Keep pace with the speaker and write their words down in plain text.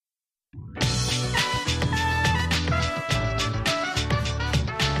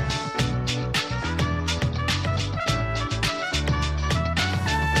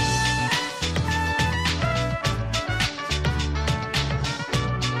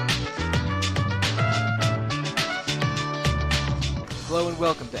Hello and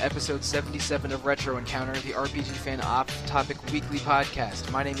welcome to episode 77 of Retro Encounter, the RPG Fan Off-Topic Weekly Podcast.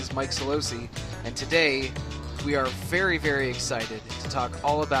 My name is Mike Solosi, and today we are very, very excited to talk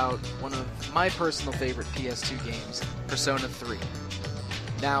all about one of my personal favorite PS2 games, Persona 3.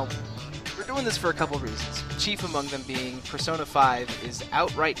 Now, we're doing this for a couple of reasons. Chief among them being Persona 5 is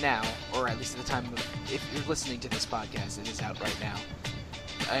out right now, or at least at the time if you're listening to this podcast, it is out right now.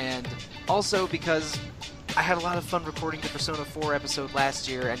 And also because I had a lot of fun recording the Persona 4 episode last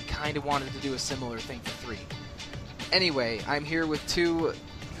year and kind of wanted to do a similar thing for 3. Anyway, I'm here with two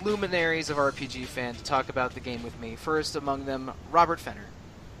luminaries of RPG Fan to talk about the game with me. First among them, Robert Fenner.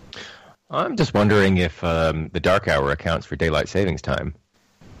 I'm just wondering if the Dark Hour accounts for daylight savings time.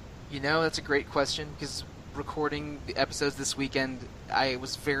 You know, that's a great question, because recording the episodes this weekend, I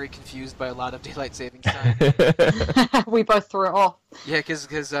was very confused by a lot of daylight savings time. We both threw it off. Yeah,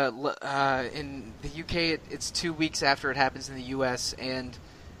 because in the UK it's 2 weeks after it happens in the US, and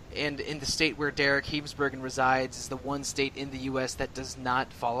in the state where Derek Heemsbergen resides is the one state in the US that does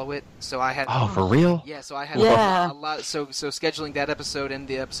not follow it. So I had for real? Yeah, so I had a lot. So scheduling that episode and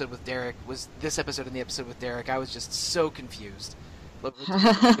the episode with Derek was this episode and the episode with Derek. I was just so confused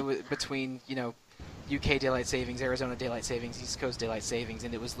between UK daylight savings, Arizona daylight savings, East Coast daylight savings,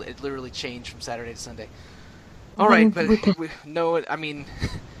 and it literally changed from Saturday to Sunday. All right, but I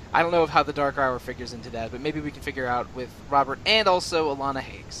don't know how the Dark Hour figures into that, but maybe we can figure out with Robert and also Alana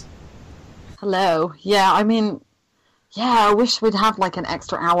Higgs. Hello. Yeah, I wish we'd have like an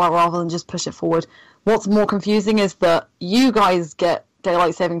extra hour rather than just push it forward. What's more confusing is that you guys get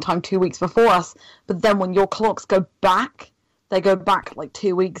daylight saving time 2 weeks before us, but then when your clocks go back, they go back like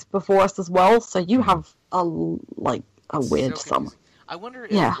 2 weeks before us as well, so you have a weird summer. I wonder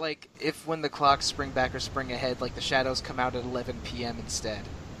if when the clocks spring back or spring ahead, like the shadows come out at 11 p.m. instead.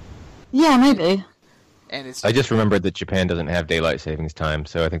 Yeah, maybe. I just remembered that Japan doesn't have daylight savings time,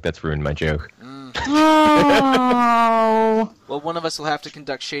 so I think that's ruined my joke. Oh. Well, one of us will have to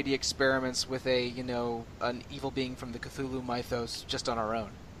conduct shady experiments with an evil being from the Cthulhu mythos just on our own.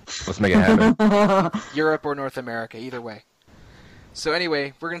 Let's make it happen. Europe or North America, either way. So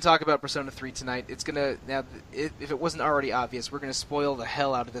anyway, we're going to talk about Persona 3 tonight. If it wasn't already obvious, we're going to spoil the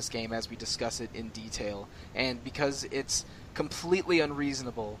hell out of this game as we discuss it in detail. And because it's completely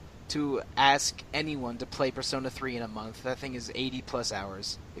unreasonable to ask anyone to play Persona 3 in a month, that thing is 80 plus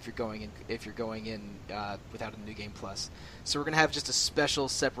hours if you're going in without a New Game Plus. So we're going to have just a special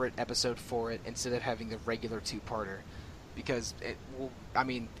separate episode for it instead of having the regular two-parter. Because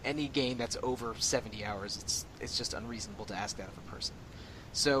any game that's over 70 hours, it's just unreasonable to ask that of a person.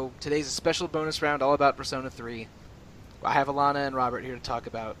 So today's a special bonus round all about Persona 3. I have Alana and Robert here to talk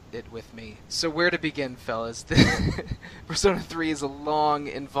about it with me. So where to begin, fellas? Persona 3 is a long,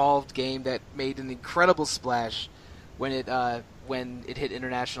 involved game that made an incredible splash when it hit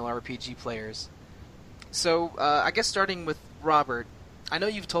international RPG players. So I guess starting with Robert, I know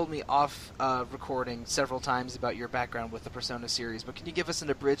you've told me off recording several times about your background with the Persona series, but can you give us an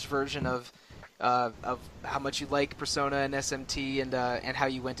abridged version of how much you like Persona and SMT and how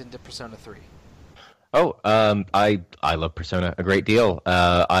you went into Persona 3? Oh, I love Persona a great deal.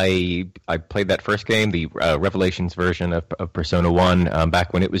 I played that first game, the Revelations version of Persona 1,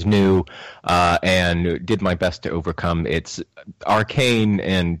 back when it was new, and did my best to overcome its arcane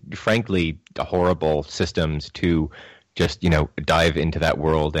and, frankly, horrible systems to just, dive into that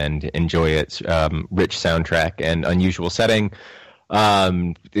world and enjoy its rich soundtrack and unusual setting.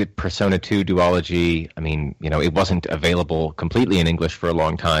 Persona 2 duology, it wasn't available completely in English for a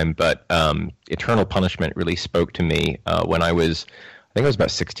long time, but Eternal Punishment really spoke to me when I was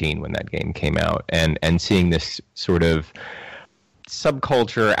about 16 when that game came out, and seeing this sort of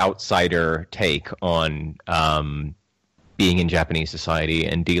subculture outsider take on being in Japanese society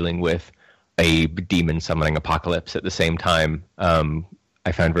and dealing with a demon summoning apocalypse at the same time,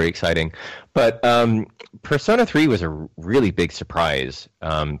 I found very exciting. But Persona 3 was a really big surprise,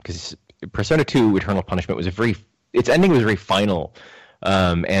 because Persona 2 Eternal Punishment its ending was very final,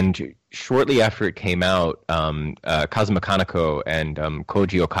 and shortly after it came out, Kazuma Kaneko and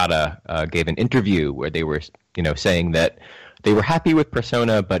Koji Okada gave an interview where they were saying that they were happy with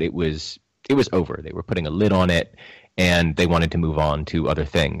Persona, but it was over. They were putting a lid on it, and they wanted to move on to other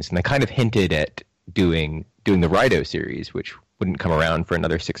things. And they kind of hinted at doing the Raidou series, which wouldn't come around for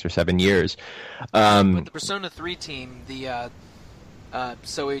another 6 or 7 years. But the Persona 3 team, the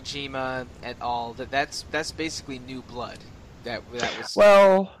Soejima et al., that's basically new blood. That was...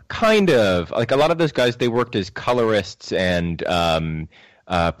 Well, kind of. Like, a lot of those guys, they worked as colorists and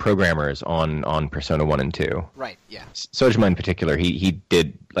programmers on Persona 1 and 2. Right, yeah. Sojima in particular, he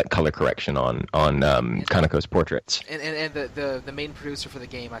did like color correction on Kaneko's portraits. And the main producer for the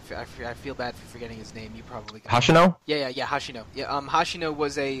game, I feel bad for forgetting his name. You probably got Hashino? Yeah, Hashino. Yeah, Hashino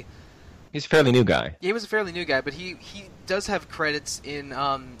was he's a fairly new guy. Yeah, he was a fairly new guy, but he does have credits in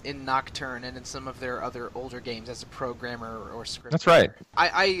Nocturne and in some of their other older games as a programmer or script. That's right.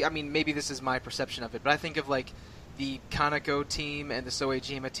 I mean, maybe this is my perception of it, but I think of like the Kaneko team and the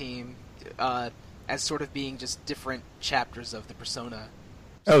Soejima team as sort of being just different chapters of the Persona.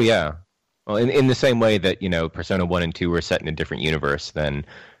 Oh yeah. Well, in the same way that Persona 1 and 2 were set in a different universe than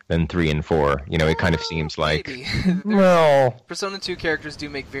 3 and 4. It kind of seems like maybe. well, Persona 2 characters do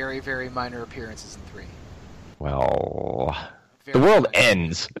make very, very minor appearances in 3. Well, Very the world minor.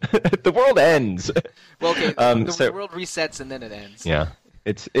 ends. The world ends. Well, okay, the so- world resets and then it ends. Yeah.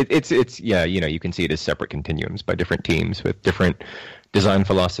 It's yeah, you can see it as separate continuums by different teams with different design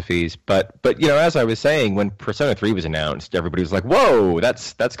philosophies. But as I was saying, when Persona 3 was announced, everybody was like, "Whoa,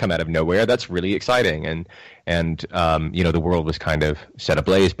 that's come out of nowhere. That's really exciting." And the world was kind of set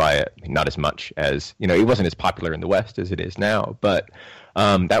ablaze by it. Not as much as it wasn't as popular in the West as it is now, but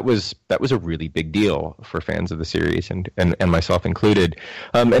that was a really big deal for fans of the series and myself included.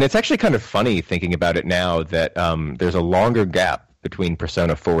 And it's actually kind of funny thinking about it now that there's a longer gap between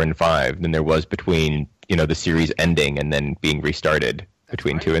Persona 4 and 5 than there was between the series ending and then being restarted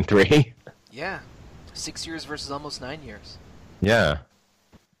between right. 2 and 3. Yeah. 6 years versus almost 9 years. Yeah.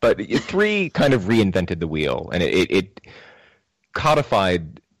 But 3 kind of reinvented the wheel, and it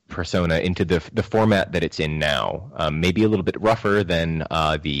codified Persona into the format that it's in now. Maybe a little bit rougher than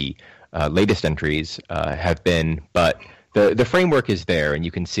the latest entries have been, but the framework is there, and you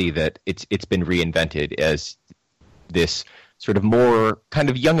can see that it's been reinvented as this sort of more kind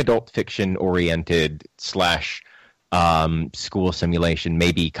of young adult fiction oriented / school simulation,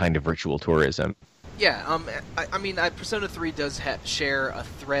 maybe kind of virtual tourism. Yeah, I mean, Persona 3 does share a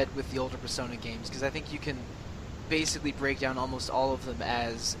thread with the older Persona games, because I think you can basically break down almost all of them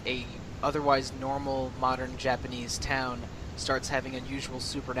as a otherwise normal modern Japanese town starts having unusual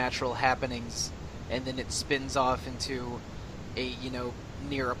supernatural happenings, and then it spins off into a,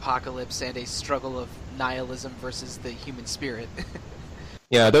 near apocalypse and a struggle of nihilism versus the human spirit.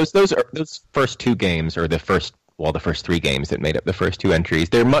 Yeah, those first 2 games, or the first 3 games that made up the first 2 entries,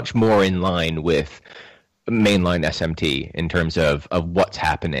 they're much more in line with mainline SMT in terms of what's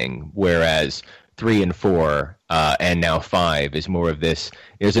happening, whereas 3 and 4 and now 5 is more of this.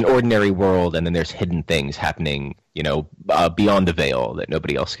 There's an ordinary world, and then there's hidden things happening, beyond the veil that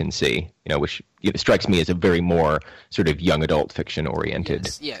nobody else can see. Which strikes me as a very more sort of young adult fiction oriented.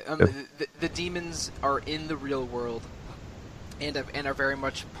 Yes, yeah. The demons are in the real world, and are very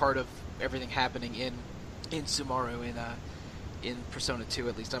much part of everything happening in Sumaru in Persona 2.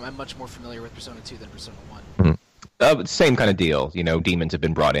 At least I'm much more familiar with Persona 2 than Persona 1. Mm-hmm. Same kind of deal. Demons have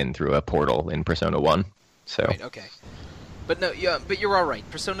been brought in through a portal in Persona 1. So. Right, okay. But no, yeah, but you're all right.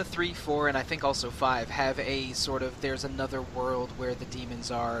 Persona 3, 4, and I think also 5 have a sort of, there's another world where the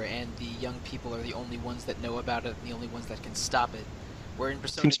demons are, and the young people are the only ones that know about it, and the only ones that can stop it. Where in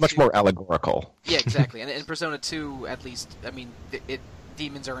Persona Seems 2, much more allegorical. Yeah, exactly. And in Persona 2, at least, I mean,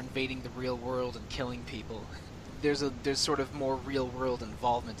 demons are invading the real world and killing people. There's sort of more real world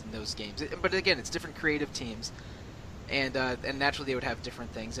involvement in those games. But again, it's different creative teams. And naturally they would have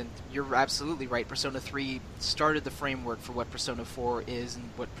different things. And you're absolutely right. Persona 3 started the framework for what Persona 4 is and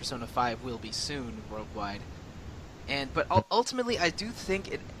what Persona 5 will be soon worldwide. But ultimately, I do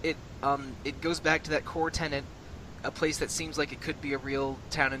think it goes back to that core tenet, a place that seems like it could be a real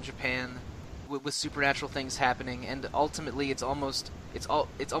town in Japan with supernatural things happening. And ultimately, it's almost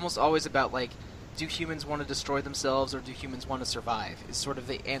always about, like, do humans want to destroy themselves or do humans want to survive? Is sort of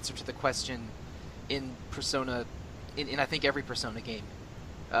the answer to the question in Persona. In I think every Persona game,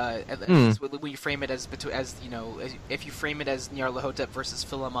 at least when you frame it as if you frame it as Nyarlathotep versus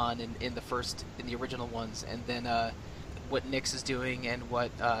Philemon in the original ones, and then what Nyx is doing and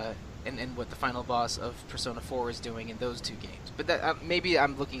what the final boss of Persona 4 is doing in those 2 games. But that maybe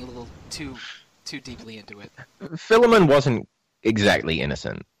I'm looking a little too deeply into it. Philemon wasn't exactly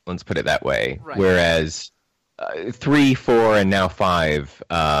innocent. Let's put it that way. Right. Whereas 3, 4, and now 5,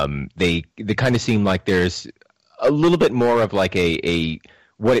 they kind of seem like there's a little bit more of like a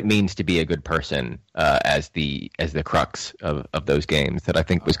what it means to be a good person as the crux of those games that I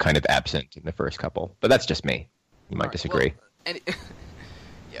think was kind of absent in the first couple. But that's just me. You might disagree.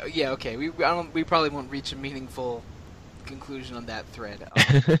 Well, yeah, okay. We probably won't reach a meaningful conclusion on that thread.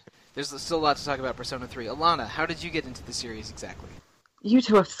 There's still a lot to talk about Persona 3. Alana, how did you get into the series exactly? You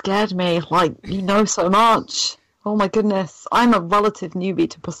two have scared me. Like, you know so much. Oh my goodness, I'm a relative newbie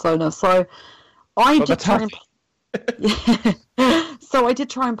to Persona, so I did try and so I did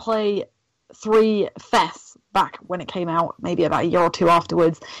try and play 3 FES back when it came out, maybe about a year or two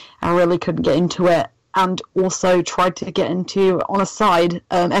afterwards. I really couldn't get into it, and also tried to get into, on a side,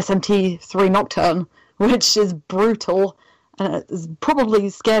 SMT 3 Nocturne, which is brutal, and it's probably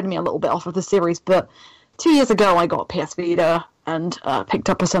scared me a little bit off of the series, but 2 years ago I got PS Vita and picked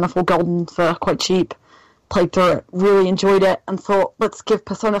up Persona 4 Golden for quite cheap, played through it, really enjoyed it, and thought, let's give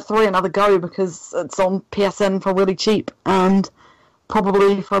Persona 3 another go because it's on PSN for really cheap, and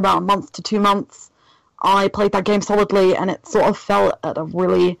probably for about a month to 2 months I played that game solidly, and it sort of fell at a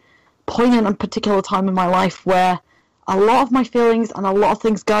really poignant and particular time in my life where a lot of my feelings and a lot of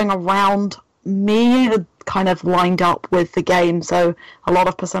things going around me had kind of lined up with the game. So a lot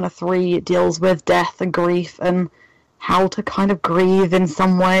of Persona 3 deals with death and grief and how to kind of grieve in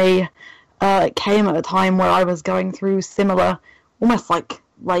some way. It came at a time where I was going through similar, almost like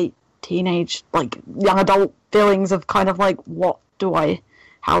late teenage, like young adult feelings of kind of like,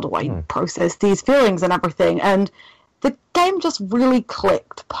 how do I process these feelings and everything? And the game just really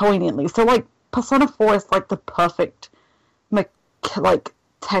clicked poignantly. So like Persona 4 is like the perfect, like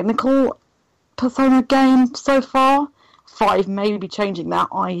technical Persona game so far. 5 may be changing that.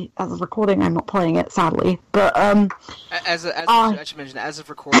 As of recording, I'm not playing it, sadly. But I should mention, as of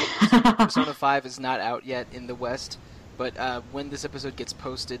recording, Persona 5 is not out yet in the West. But when this episode gets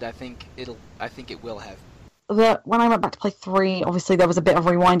posted, I think it will have. When I went back to play 3, obviously there was a bit of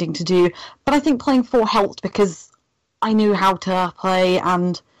rewinding to do, but I think playing 4 helped because I knew how to play,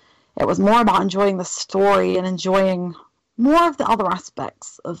 and it was more about enjoying the story and enjoying more of the other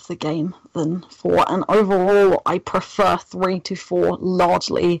aspects of the game than 4. And overall, I prefer 3 to 4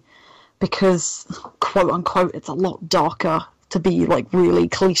 largely because, quote unquote, it's a lot darker, to be like really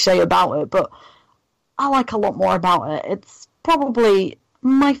cliche about it, but I like a lot more about it. It's probably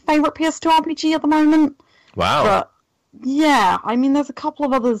my favourite PS2 RPG at the moment. Wow. But, yeah, I mean, there's a couple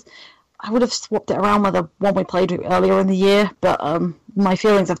of others. I would have swapped it around with the one we played earlier in the year, but my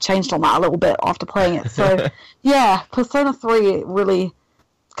feelings have changed on that a little bit after playing it. So, yeah, Persona 3 really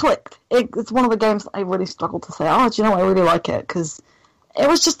clicked. It's one of the games I really struggled to say, do you know, I really like it, because it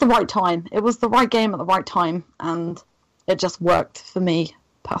was just the right time. It was the right game at the right time, and it just worked for me,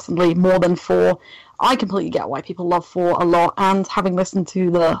 personally, more than 4. I completely get why people love 4 a lot, and having listened to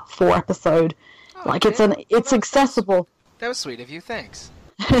the 4 episode, it's accessible. That was sweet of you, thanks.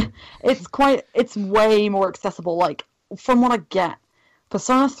 It's way more accessible. Like, from what I get,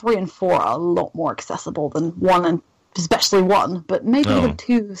 Persona 3 and 4 are a lot more accessible than 1, and especially 1, but maybe even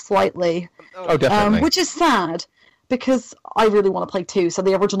 2 slightly. Oh, definitely. Which is sad, because I really want to play 2, so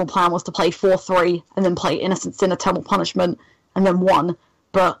the original plan was to play 4, 3, and then play Innocent Sin, Eternal Punishment, and then 1,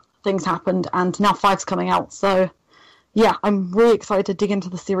 but things happened, and now 5's coming out, so yeah, I'm really excited to dig into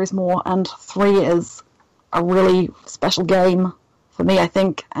the series more, and 3 is a really special game for me, I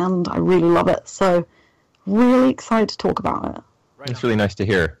think, and I really love it, so really excited to talk about it. Right it's really nice to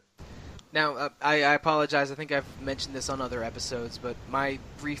hear. Now, I apologize, I think I've mentioned this on other episodes, but my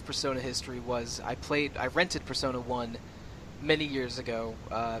brief Persona history was I rented Persona 1 many years ago,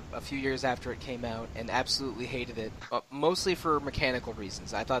 a few years after it came out, and absolutely hated it, mostly for mechanical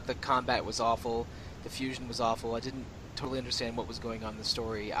reasons. I thought the combat was awful, the fusion was awful, I didn't totally understand what was going on in the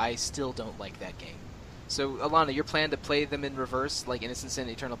story. I still don't like that game. So, Alana, your plan to play them in reverse, like Innocent Sin,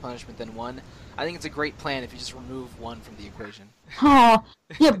 Eternal Punishment, then 1, I think it's a great plan if you just remove 1 from the equation. Oh,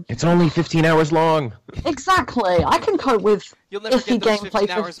 yeah. It's only 15 hours long. Exactly. I can cope with iffy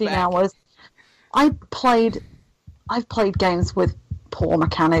gameplay 15 hours. I've played games with poor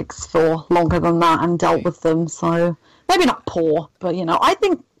mechanics for longer than that and dealt with them, so maybe not poor, but I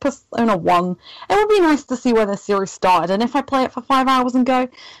think Persona 1, it would be nice to see where the series started, and if I play it for 5 hours and go,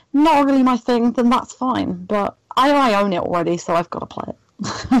 not really my thing, then that's fine, but I own it already, so I've got to play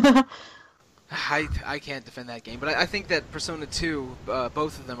it. I can't defend that game, but I think that Persona 2,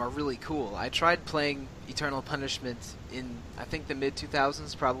 both of them are really cool. I tried playing Eternal Punishment in, I think, the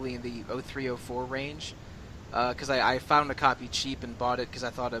mid-2000s, probably in the 03-04 range, because I found a copy cheap and bought it because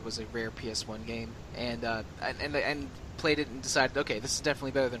I thought it was a rare PS1 game, and played it and decided, okay, this is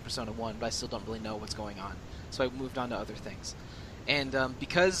definitely better than Persona 1, but I still don't really know what's going on. So I moved on to other things. And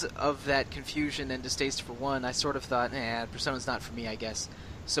because of that confusion and distaste for 1, I sort of thought, Persona's not for me, I guess.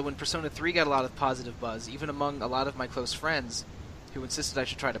 So when Persona 3 got a lot of positive buzz, even among a lot of my close friends who insisted I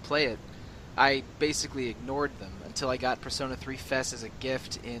should try to play it, I basically ignored them until I got Persona 3 FES as a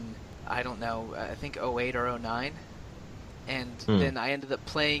gift in, I don't know, I think 08 or 09. And then I ended up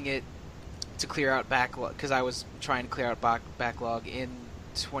playing it to clear out backlog, because I was trying to clear out backlog in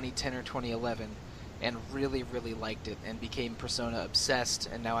 2010 or 2011. and really, really liked it and became Persona obsessed.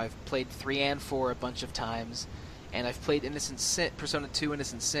 And now I've played 3 and 4 a bunch of times, and I've played Persona 2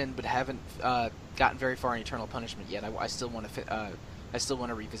 Innocent Sin, but haven't gotten very far in Eternal Punishment yet. I still want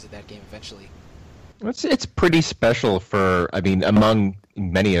to revisit that game eventually. It's pretty special for, I mean, among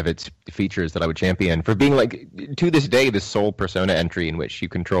many of its features that I would champion, for being, like, to this day, the sole Persona entry in which you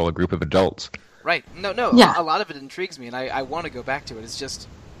control a group of adults. Right. No, Yeah. a lot of it intrigues me, and I want to go back to it. It's just,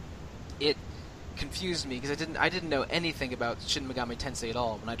 it confused me, because I didn't know anything about Shin Megami Tensei at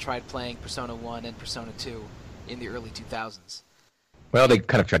all when I tried playing Persona 1 and Persona 2 in the early 2000s. Well, they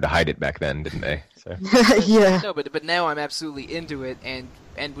kind of tried to hide it back then, didn't they? So. Yeah. No, but now I'm absolutely into it, and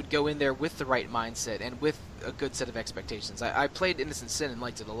would go in there with the right mindset and with a good set of expectations. I played Innocent Sin and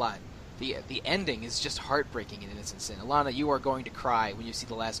liked it a lot. The ending is just heartbreaking in Innocent Sin. Alana, you are going to cry when you see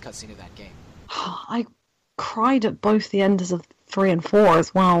the last cutscene of that game. I cried at both the enders of 3 and 4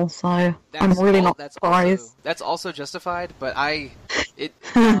 as well, so I'm really not surprised. That's also justified, but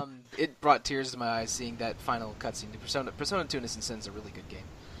it brought tears to my eyes seeing that final cutscene. Persona 2 Innocent Sin is a really good game.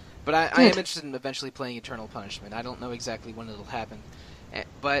 But I am interested in eventually playing Eternal Punishment. I don't know exactly when it'll happen.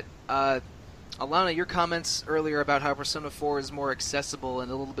 But, Alana, your comments earlier about how Persona 4 is more accessible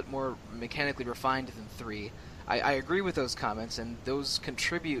and a little bit more mechanically refined than 3, I agree with those comments, and those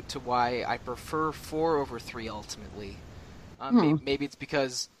contribute to why I prefer 4 over 3 ultimately. Maybe it's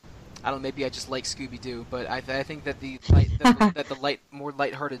because, I don't know, maybe I just like Scooby-Doo, but I think that the more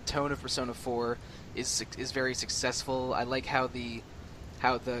lighthearted tone of Persona 4 is very successful. I like how the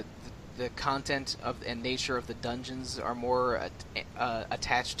content and nature of the dungeons are more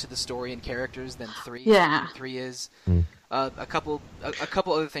attached to the story and characters than 3. Yeah. 3 is. A couple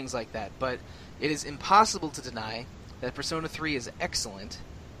other things like that, but it is impossible to deny that Persona 3 is excellent,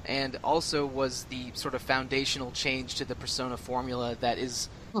 and also was the sort of foundational change to the Persona formula that is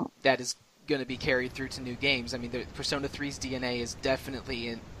going to be carried through to new games. I mean, Persona 3's DNA is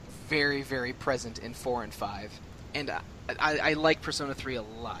definitely very, very present in 4 and 5, and I like Persona 3 a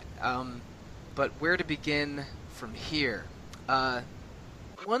lot. But where to begin from here?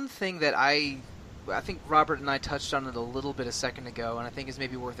 One thing that I think Robert and I touched on it a little bit a second ago, and I think is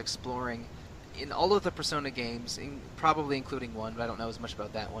maybe worth exploring. In all of the Persona games, probably including 1, but I don't know as much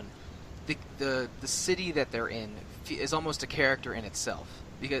about that one, the city that they're in is almost a character in itself.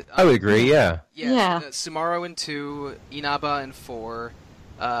 Because I would agree, yeah. Yeah. Sumaru in 2, Inaba in 4,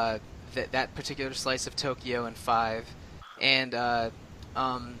 that particular slice of Tokyo in 5, and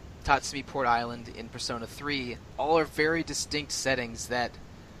Tatsumi Port Island in Persona 3, all are very distinct settings that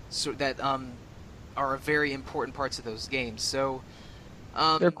are very important parts of those games. So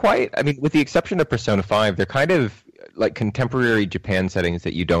they're quite, I mean, with the exception of Persona 5, they're kind of like contemporary Japan settings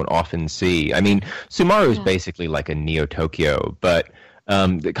that you don't often see. I mean, Sumaru is basically like a Neo-Tokyo, but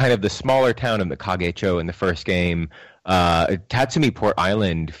the smaller town in the Kagecho in the first game, Tatsumi Port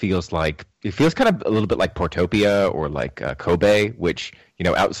Island feels kind of a little bit like Portopia or like Kobe, which, you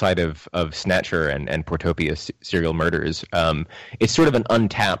know, outside of Snatcher and Portopia's serial murders, it's sort of an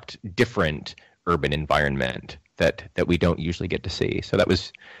untapped, different urban environment that we don't usually get to see. So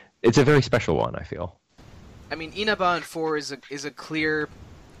it's a very special one, I feel. I mean, Inaba in 4 is a clear,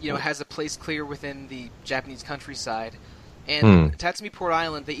 you know, has a place clear within the Japanese countryside. And Tatsumi Port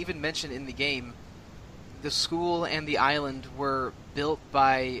Island, they even mention in the game, the school and the island were built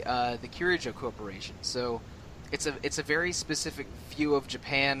by the Kirijo Corporation. So it's a very specific view of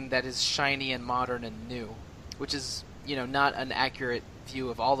Japan that is shiny and modern and new, which is, you know, not an accurate view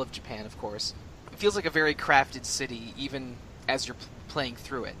of all of Japan, of course. It feels like a very crafted city, even as you're playing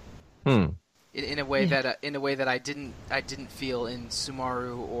through it. In a way that I didn't feel in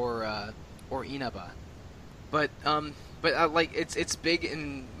Sumaru or Inaba, but like it's big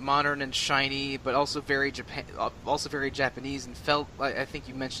and modern and shiny, but also very Japanese, and felt like, I think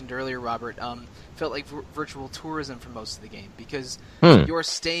you mentioned earlier, Robert, felt like virtual tourism for most of the game, because you're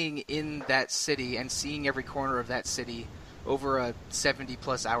staying in that city and seeing every corner of that city over a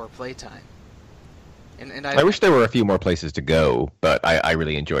 70+ hour playtime. And I wish there were a few more places to go, but I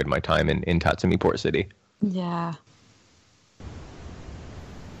really enjoyed my time in Tatsumi Port City. Yeah.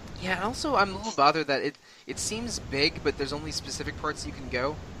 Yeah, and also I'm a little bothered that it seems big, but there's only specific parts you can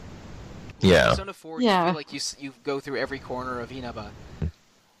go. Yeah. Persona 4, you feel like you go through every corner of Inaba.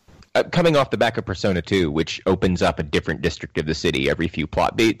 Coming off the back of Persona 2, which opens up a different district of the city every few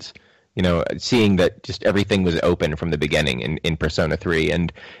plot beats, you know, seeing that just everything was open from the beginning in Persona 3,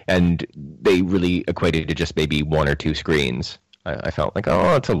 and they really equated to just maybe 1 or 2 screens. I felt like,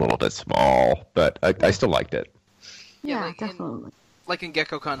 oh, it's a little bit small, but I still liked it. Yeah, definitely. Like in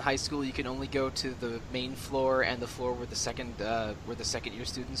Gekkoukan High School, you can only go to the main floor and the floor where the second year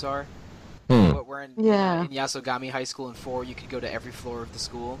students are. Where in Yeah. Yasogami High School in 4, you could go to every floor of the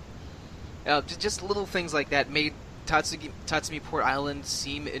school. Just little things like that made Tatsumi Port Island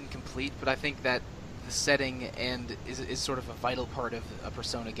seem incomplete, but I think that the setting is sort of a vital part of a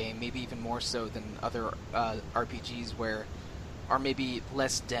Persona game, maybe even more so than other RPGs where are maybe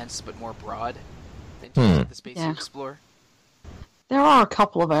less dense but more broad in terms of the space you explore. There are a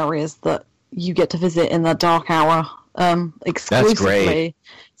couple of areas that you get to visit in the Dark Hour exclusively,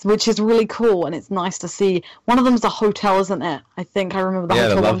 which is really cool, and it's nice to see. One of them's a hotel, isn't it? I think I remember the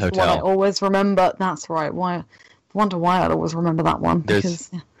hotel. The Love one's Hotel. The one I always remember. That's right. I wonder why I'd always remember that one.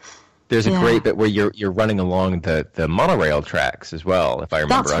 There's a great bit where you're running along the monorail tracks as well, if I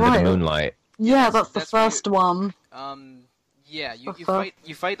remember, That's under right. the moonlight. Yeah, that's the first one. Yeah,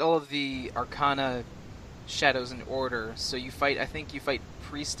 you fight all of the Arcana shadows in order. So you fight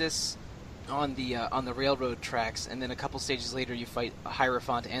Priestess on the railroad tracks, and then a couple stages later you fight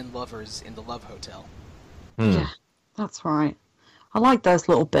Hierophant and Lovers in the Love Hotel. Yeah, that's right. I like those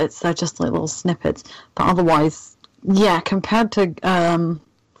little bits. They're just like little snippets. But otherwise, yeah, compared to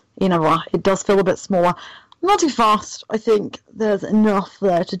Inara, it does feel a bit smaller. Not too fast. I think there's enough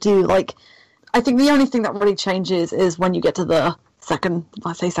there to do. Like, I think the only thing that really changes is when you get to the second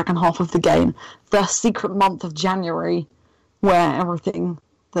half of the game, the secret month of January, where everything,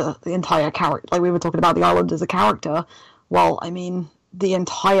 the entire character, like we were talking about the island as a character, well, I mean, the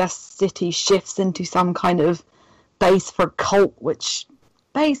entire city shifts into some kind of base for cult, which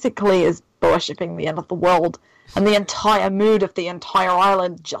basically is worshipping the end of the world, and the entire mood of the entire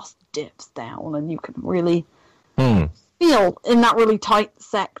island just dips down, and you can really feel in that really tight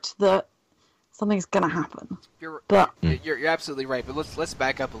sect that something's going to happen. You're absolutely right, but let's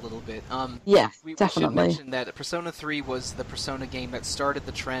back up a little bit. Yeah, we definitely. should mention that Persona 3 was the Persona game that started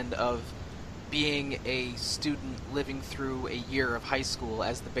the trend of being a student living through a year of high school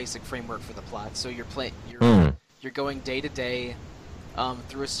as the basic framework for the plot. So you're going day to day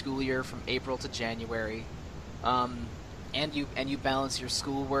through a school year from April to January, and you balance your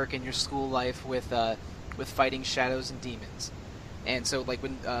schoolwork and your school life with fighting shadows and demons. And so, like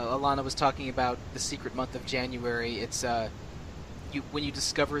when Alana was talking about the secret month of January, it's when you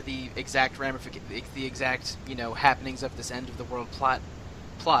discover the exact happenings of this end of the world plot.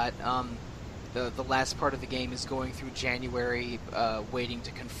 The last part of the game is going through January, waiting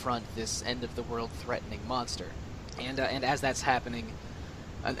to confront this end of the world threatening monster, and as that's happening,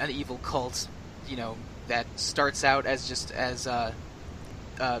 an evil cult, that starts out as just as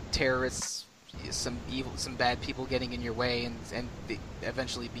terrorists. Some bad people getting in your way, and they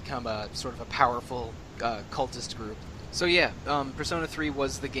eventually become a sort of a powerful cultist group. So yeah, Persona 3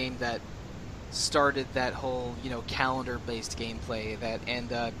 was the game that started that whole calendar-based gameplay and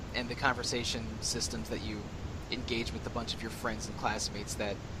the conversation systems that you engage with a bunch of your friends and classmates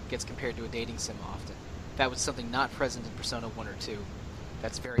that gets compared to a dating sim often. That was something not present in Persona 1 or 2.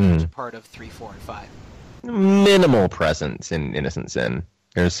 That's very much a part of 3, 4, and 5. Minimal presence in Innocent Sin.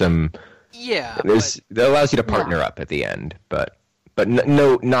 There's some. Yeah, that allows you to partner up at the end, but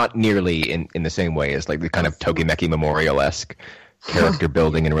no, not nearly in the same way as like the kind of Tokimeki Memorial-esque character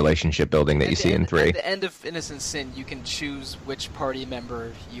building and relationship building that you see in 3. At the end of Innocent Sin, you can choose which party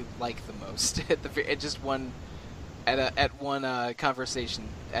member you like the most at one conversation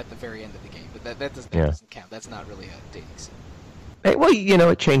at the very end of the game. But that doesn't count. That's not really a dating sim. Hey, well,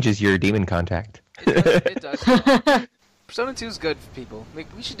 it changes your demon contact. It does. Persona 2 is good for people.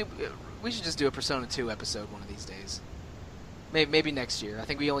 We should just do a Persona 2 episode one of these days. Maybe next year. I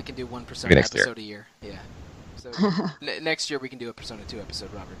think we only can do one Persona episode a year. Yeah. So next year we can do a Persona 2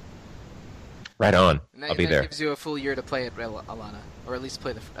 episode, Robert. Right on. I'll be there. That gives you a full year to play it, Alana, or at least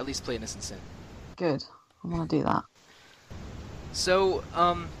play Innocent Sin. Good. I want to do that. So,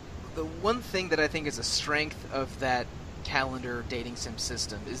 the one thing that I think is a strength of that calendar dating sim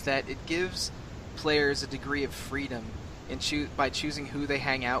system is that it gives players a degree of freedom by choosing who they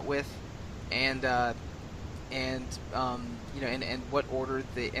hang out with, and what order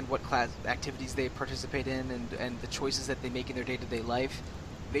and what class activities they participate in, and the choices that they make in their day-to-day life,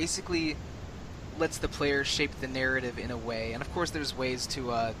 basically lets the player shape the narrative in a way. And of course, there's ways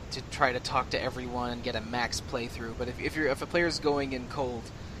to try to talk to everyone and get a max playthrough. But if a player's going in cold,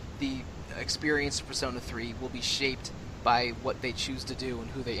 the experience of Persona 3 will be shaped by what they choose to do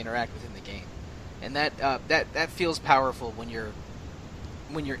and who they interact with in the game. And that feels powerful when you're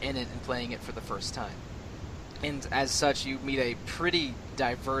in it and playing it for the first time. And as such, you meet a pretty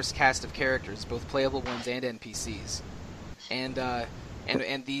diverse cast of characters, both playable ones and NPCs.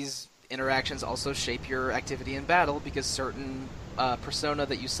 And these interactions also shape your activity in battle, because certain persona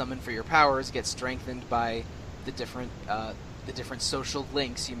that you summon for your powers get strengthened by the different the different social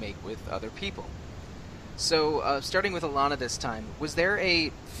links you make with other people. So, starting with Alana this time, was there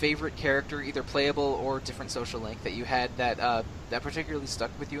a favorite character, either playable or different social link, that you had that particularly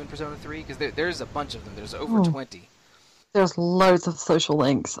stuck with you in Persona 3? Because there's a bunch of them. There's over 20. There's loads of social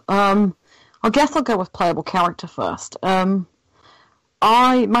links. I guess I'll go with playable character first. My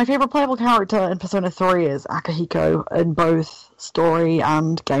favorite playable character in Persona 3 is Akihiko in both story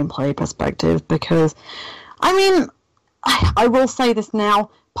and gameplay perspective, because, I mean, I will say this now,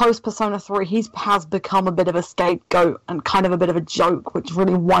 post Persona 3, he has become a bit of a scapegoat and kind of a bit of a joke, which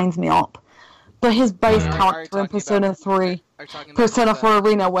really winds me up. But his base character in Persona 3, Persona 4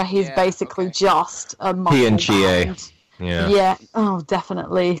 Arena, where he's basically just a muscle He and GA. band. Yeah. Yeah, oh,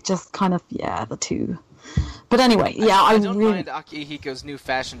 definitely. Just kind of, the two. But anyway, I don't mind Akihiko's new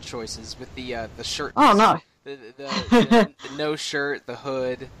fashion choices with the shirt. Oh, no. The no shirt, the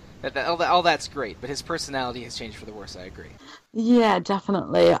hood. All that's great, but his personality has changed for the worse, I agree. Yeah,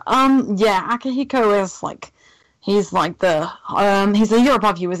 definitely. Akihiko is he's he's a year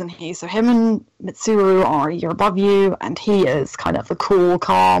above you, isn't he? So him and Mitsuru are a year above you, and he is kind of the cool,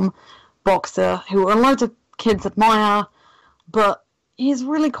 calm boxer who a loads of kids admire, but he's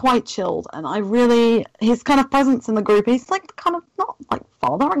really quite chilled, and his kind of presence in the group, he's kind of not like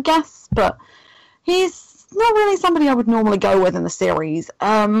father, I guess, but he's not really somebody I would normally go with in the series.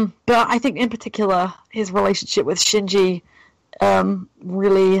 But I think in particular his relationship with Shinji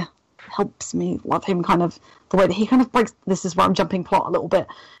really helps me love him, kind of the way that he kind of breaks, this is where I'm jumping plot a little bit,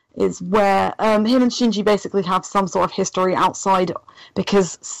 is where him and Shinji basically have some sort of history outside,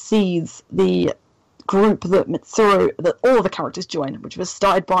 because Seeds, the group that all of the characters join, which was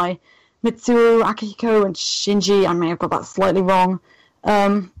started by Mitsuru, Akihiko, and Shinji. I may have got that slightly wrong.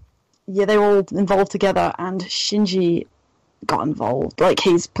 They were all involved together, and Shinji got involved.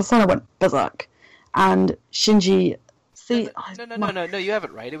 His persona went berserk, and Shinji. No, you have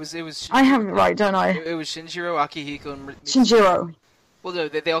it right. It was. Shinjiro. I have it right, don't I? It was Shinjiro, Akihiko, and Shinjiro. Well, no,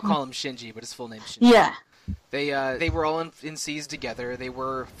 they all call him Shinji, but his full name's Shinji. Yeah. They were all in Seas together. They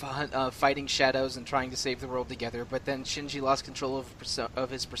were fighting shadows and trying to save the world together. But then Shinji lost control of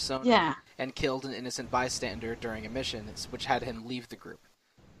his persona and killed an innocent bystander during a mission, which had him leave the group.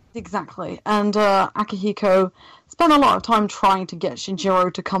 Exactly. And Akihiko spent a lot of time trying to get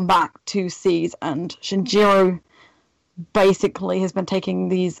Shinjiro to come back to Seas, and Shinjiro basically has been taking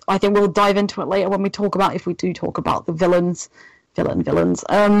these. I think we'll dive into it later when we talk about, if we do talk about the villains. Yes,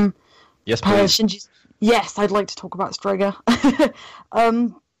 please. Shinji's. Yes, I'd like to talk about Strega.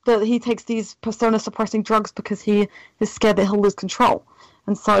 That he takes these persona-suppressing drugs because he is scared that he'll lose control.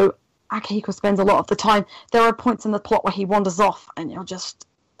 And so Akihiko spends a lot of the time. There are points in the plot where he wanders off, and you're just...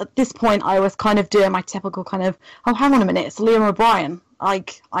 At this point, I was kind of doing my typical kind of, oh, hang on a minute, it's Liam O'Brien. I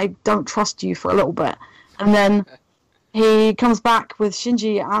don't trust you for a little bit. And then he comes back with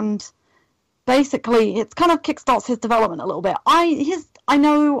Shinji, and basically it kind of kickstarts his development a little bit. I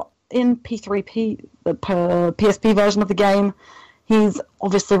know in P3P, the PSP version of the game, he's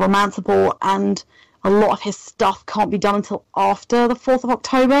obviously romanceable, and a lot of his stuff can't be done until after the 4th of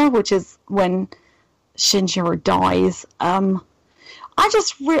October, which is when Shinjiro dies.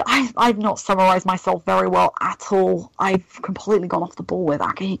 I've not summarized myself very well at all. I've completely gone off the ball with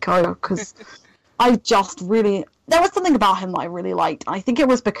Akihiko, because I just really... There was something about him that I really liked. I think it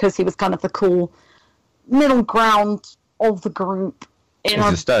was because he was kind of the cool middle ground of the group. He's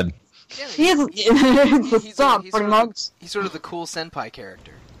a stud. Yeah, He's a stud, pretty much. He's sort of the cool senpai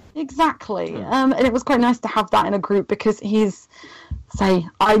character. Exactly. And it was quite nice to have that in a group, because he's...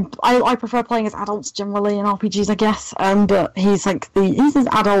 I prefer playing as adults generally in RPGs, I guess. But he's as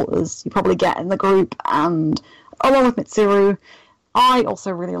adult as you probably get in the group, and along with Mitsuru, I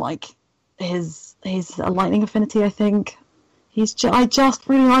also really like his lightning affinity. I think I just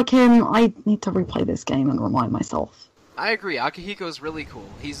really like him. I need to replay this game and remind myself. I agree. Akihiko's really cool.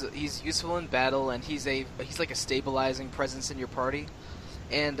 He's useful in battle, and he's like a stabilizing presence in your party.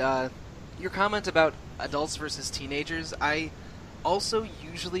 And your comment about adults versus teenagers, I also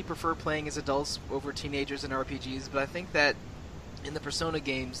usually prefer playing as adults over teenagers in RPGs, but I think that in the Persona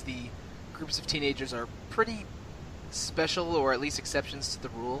games, the groups of teenagers are pretty special, or at least exceptions to the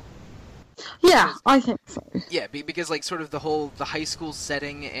rule. Yeah, I think so. Yeah, because sort of the high school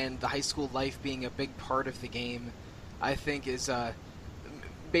setting and the high school life being a big part of the game, I think is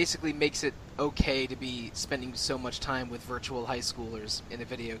basically makes it okay to be spending so much time with virtual high schoolers in a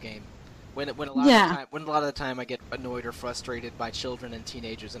video game. When a lot of the time I get annoyed or frustrated by children and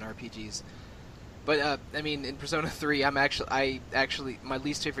teenagers in RPGs. But in Persona 3, I actually my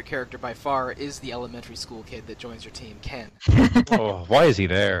least favorite character by far is the elementary school kid that joins your team, Ken. Oh, why is he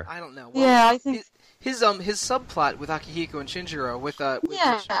there? I don't know. Well, yeah, I think his subplot with Akihiko and Shinjiro,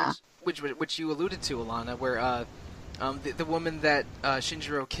 which you alluded to, Alana, where the woman that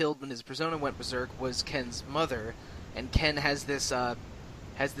Shinjiro killed when his persona went berserk was Ken's mother, and Ken has this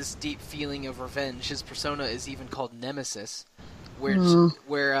deep feeling of revenge. His persona is even called Nemesis,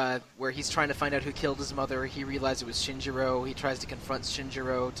 where he's trying to find out who killed his mother. He realized it was Shinjiro. He tries to confront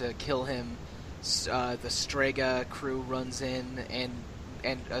Shinjiro to kill him. The Strega crew runs in and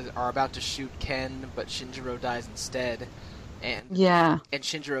are about to shoot Ken, but Shinjiro dies instead. And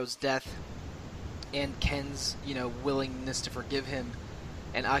Shinjiro's death and Ken's willingness to forgive him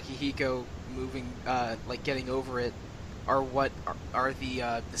and Akihiko getting over it are what are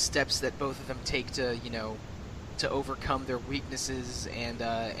the steps that both of them take to overcome their weaknesses and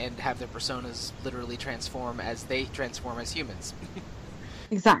have their personas literally transform as they transform as humans.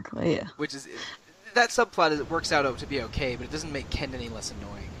 Exactly. Yeah. Which is that subplot it works out to be okay, but it doesn't make Ken any less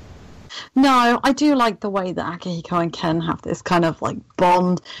annoying. No, I do like the way that Akihiko and Ken have this kind of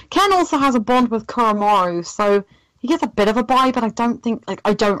bond. Ken also has a bond with Kuromaru, so he gets a bit of a buy, but I don't think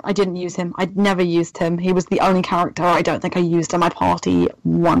I didn't use him. I'd never used him. He was the only character I don't think I used in my party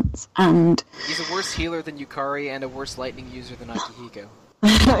once, and he's a worse healer than Yukari and a worse lightning user than Akihiko.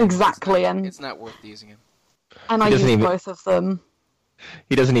 Exactly, it's not worth using him. And I use both of them.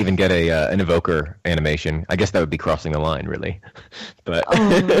 He doesn't even get an evoker animation. I guess that would be crossing the line, really. But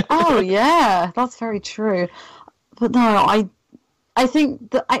oh yeah, that's very true. But no, I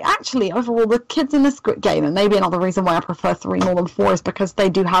think that overall the kids in this game, and maybe another reason why I prefer 3 more than 4 is because they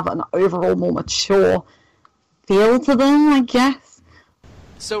do have an overall more mature feel to them, I guess.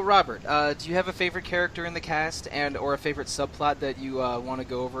 So Robert, do you have a favorite character in the cast or a favorite subplot that you want to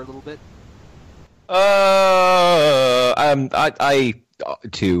go over a little bit? I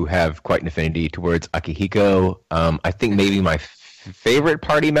too have quite an affinity towards Akihiko. I think maybe my favorite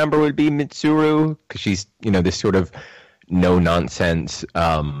party member would be Mitsuru, because she's this sort of no-nonsense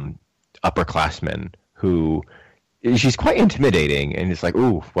upperclassman who she's quite intimidating, and it's like,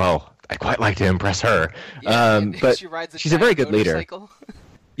 ooh, well, I'd quite like to impress her. Yeah, but she's a very good leader.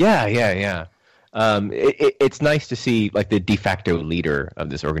 Yeah. It's nice to see the de facto leader of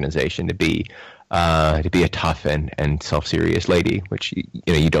this organization to be a tough and self-serious lady, which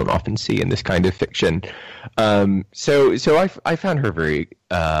you don't often see in this kind of fiction. So I found her very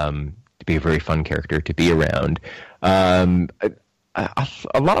to be a very fun character to be around. A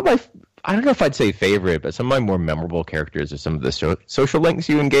lot of my, I don't know if I'd say favorite, but some of my more memorable characters are some of the social links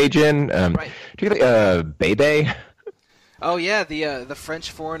you engage in. Right. Particularly Bebe. Oh yeah, the French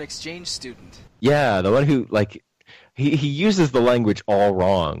foreign exchange student. Yeah, the one who he uses the language all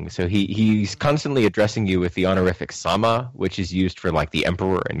wrong. So he's constantly addressing you with the honorific sama, which is used for the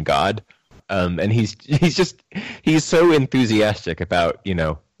emperor and god. And he's so enthusiastic about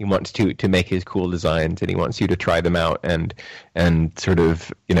he wants to make his cool designs, and he wants you to try them out and sort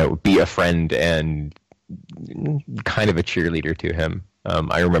of be a friend and kind of a cheerleader to him.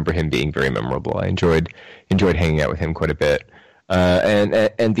 I remember him being very memorable. I enjoyed hanging out with him quite a bit.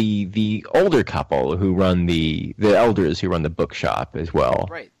 And the older couple who run the elders who run the bookshop as well,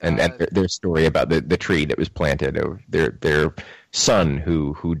 right? And their story about the tree that was planted, or their son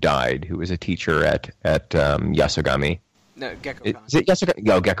who died, who was a teacher at Yasogami. No, Gekko-kan. Is it Yasogami?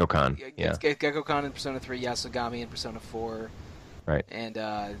 Oh, Gekko-kan. Yeah. It's Gekko-kan in Persona 3, Yasogami in Persona 4. Right. And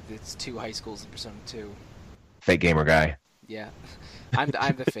it's 2 high schools in Persona 2. Fake gamer guy. Yeah. I'm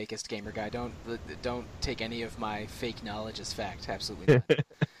the fakest gamer guy. Don't take any of my fake knowledge as fact. Absolutely not.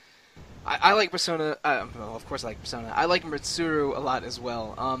 I like Persona. Well, of course I like Persona. I like Mitsuru a lot as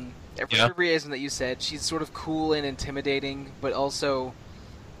well. For the reason that you said, she's sort of cool and intimidating, but also,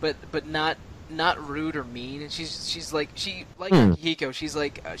 but not rude or mean. She's like Hiko.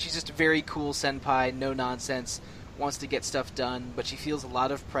 She's just a very cool senpai, no nonsense, wants to get stuff done, but she feels a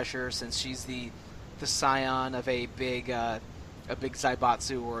lot of pressure since she's the scion of a big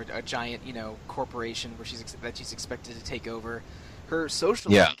Zaibatsu or a giant corporation where she's expected to take over. Her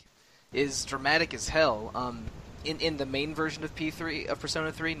social link is dramatic as hell. In the main version of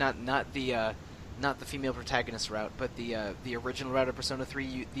Persona 3, not the female protagonist route, but the original route of Persona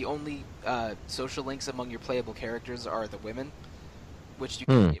 3, the only social links among your playable characters are the women, which you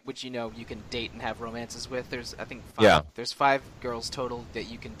can date and have romances with. There's I think 5. Yeah. There's 5 girls total that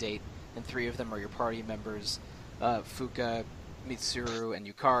you can date, and 3 of them are your party members, Fuka, Mitsuru, and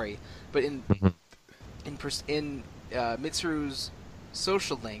Yukari. But in Mitsuru's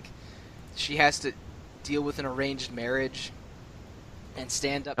social link, she has to deal with an arranged marriage and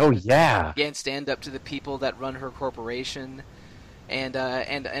stand up. And stand up to the people that run her corporation,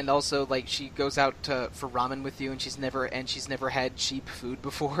 and also like she goes out for ramen with you, and she's never had cheap food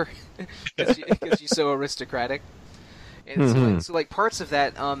before because she's so aristocratic. And so like parts of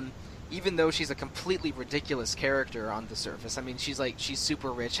that, even though she's a completely ridiculous character on the surface, I mean she's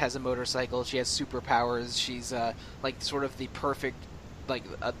super rich, has a motorcycle, she has superpowers, she's like sort of the perfect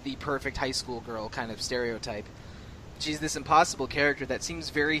high school girl kind of stereotype. She's this impossible character that seems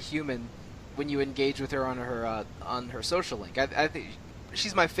very human when you engage with her on her social link. I think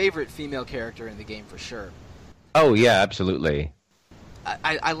she's my favorite female character in the game for sure. Oh yeah, absolutely.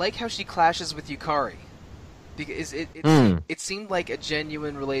 I like how she clashes with Yukari, because it seemed like a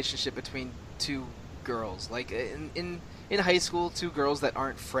genuine relationship between two girls. Like in high school, two girls that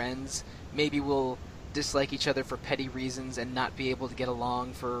aren't friends maybe will dislike each other for petty reasons and not be able to get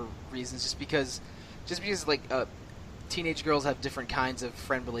along for reasons just because like teenage girls have different kinds of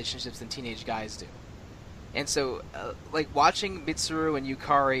friend relationships than teenage guys do. And so, like, watching Mitsuru and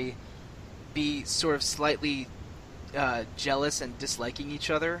Yukari be sort of slightly jealous and disliking each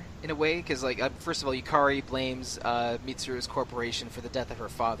other in a way, because, like, first of all, Yukari blames Mitsuru's corporation for the death of her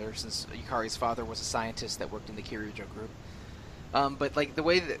father, since Yukari's father was a scientist that worked in the Kirijo group. But, like, the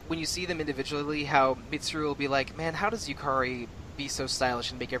way that, when you see them individually, how Mitsuru will be like, man, how does Yukari be so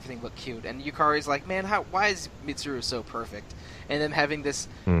stylish and make everything look cute? And Yukari's like, man, why is Mitsuru so perfect? And them having this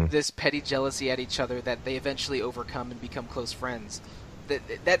petty jealousy at each other that they eventually overcome and become close friends.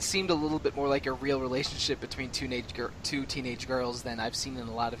 That seemed a little bit more like a real relationship between two teenage girls than I've seen in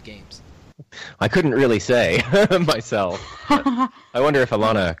a lot of games. I couldn't really say myself. I wonder if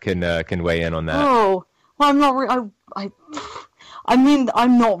Alana can weigh in on that. Oh, well, I'm not. I mean,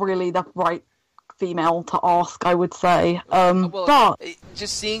 I'm not really the right female to ask, I would say. But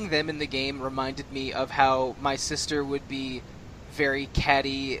just seeing them in the game reminded me of how my sister would be very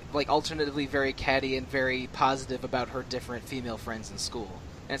catty, like alternatively very catty and very positive about her different female friends in school.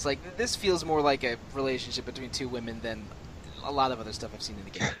 And it's like, this feels more like a relationship between two women than a lot of other stuff I've seen in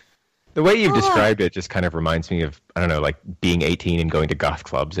the game. The way you've described it just kind of reminds me of, I don't know, like being 18 and going to goth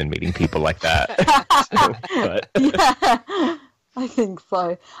clubs and meeting people like that. Yeah, I think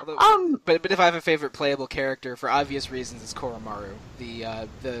so. Although, but if I have a favorite playable character, for obvious reasons, it's Koromaru,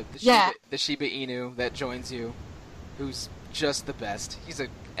 the Shiba Inu that joins you, who's just the best. He's an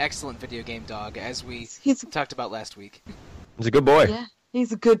excellent video game dog, as we talked about last week. He's a good boy. Yeah,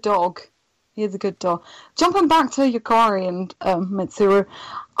 he's a good dog. He's a good dog. Jumping back to Yukari and Mitsuru,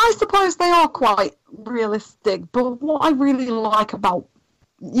 I suppose they are quite realistic, but what I really like about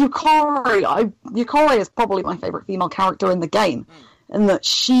Yukari is probably my favourite female character in the game, in that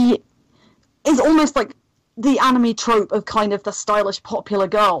she is almost like the anime trope of kind of the stylish popular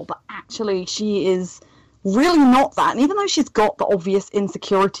girl, but actually she is really not that. And even though she's got the obvious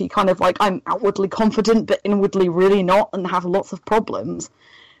insecurity, kind of like I'm outwardly confident but inwardly really not and have lots of problems,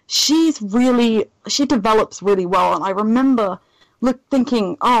 she develops really well. And I remember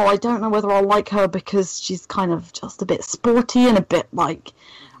thinking, oh, I don't know whether I'll like her because she's kind of just a bit sporty and a bit like,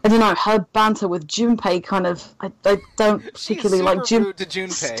 I don't know, her banter with Junpei kind of, I don't particularly like rude to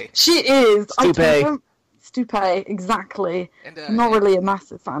Junpei. She is. Stupei, exactly. And, I'm not really a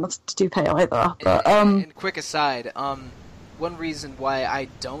massive fan of Stupei either. But and quick aside, one reason why I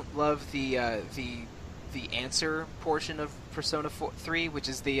don't love the answer portion of Persona 3, which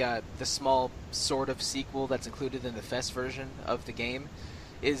is the small sort of sequel that's included in the FES version of the game,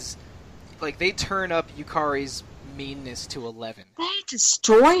 is like they turn up Yukari's meanness to 11. They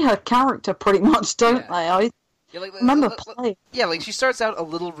destroy her character pretty much, don't they? Remember playing. Yeah, like she starts out a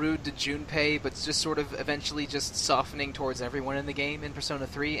little rude to Junpei, but just sort of eventually just softening towards everyone in the game in Persona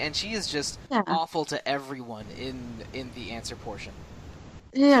 3, and she is just awful to everyone in the answer portion.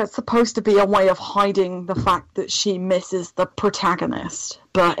 Yeah, it's supposed to be a way of hiding the fact that she misses the protagonist,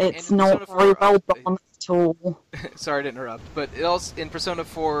 but it's not very well done at all. Sorry to interrupt, but it also in Persona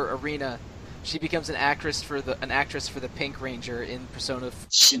 4 Arena, she becomes an actress for the Pink Ranger in Persona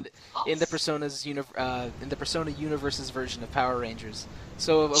in the Persona Universe's version of Power Rangers.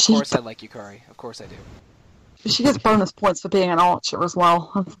 So of course I like Yukari. Of course I do. She gets bonus points for being an archer as well.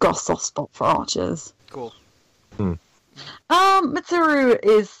 I've got a soft spot for archers. Cool. Mitsuru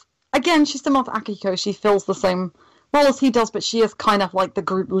is, again, she's similar to Akiko. She fills the same role as he does, but she is kind of like the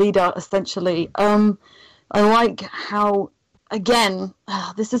group leader, essentially. I like how, again,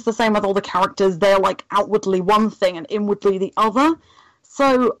 this is the same with all the characters. They're like outwardly one thing and inwardly the other.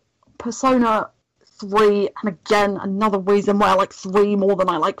 So Persona 3, and again, another reason why I like 3 more than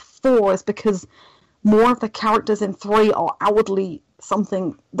I like 4 is because more of the characters in 3 are outwardly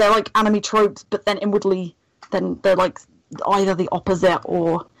something. They're like anime tropes, but then inwardly, then they're like either the opposite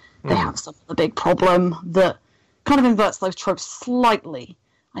or they have some other big problem that kind of inverts those tropes slightly.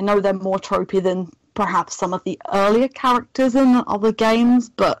 I know they're more tropey than perhaps some of the earlier characters in other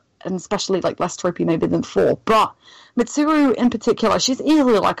games, and especially like less tropey maybe than 4. But Mitsuru in particular, she's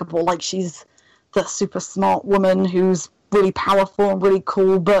easily likable. Like, she's the super smart woman who's really powerful and really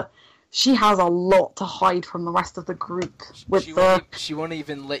cool, but she has a lot to hide from the rest of the group. She won't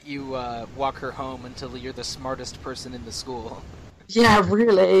even let you walk her home until you're the smartest person in the school. Yeah,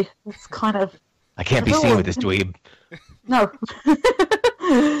 really. It's kind of... I can't be seen with this dweeb. No.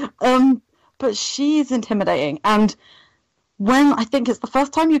 But she's intimidating, and when I think it's the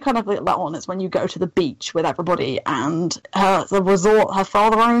first time you kind of let on is when you go to the beach with everybody, and the resort her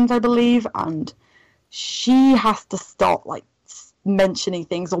father owns, I believe, and she has to start like mentioning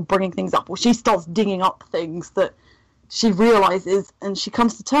things or bringing things up, or she starts digging up things that she realizes and she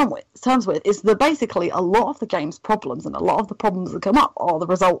comes to terms with is that basically a lot of the game's problems and a lot of the problems that come up are the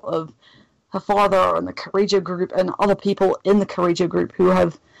result of her father and the Kirijo group and other people in the Kirijo group who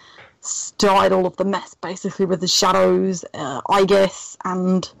have started all of the mess, basically, with the Shadows, Aigis,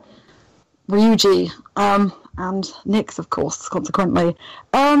 and Ryuji, and Nyx, of course, consequently.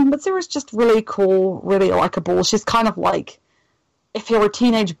 Mitsuru's just really cool, really likable. She's kind of like, if you're a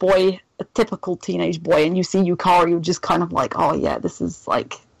teenage boy, a typical teenage boy, and you see Yukari, you're just kind of like, oh yeah, this is a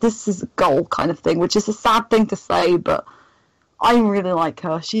goal kind of thing, which is a sad thing to say, but I really like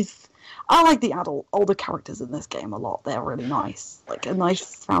her. I like the older characters in this game a lot. They're really nice. Like, a nice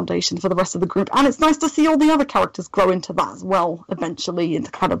foundation for the rest of the group. And it's nice to see all the other characters grow into that as well, eventually, into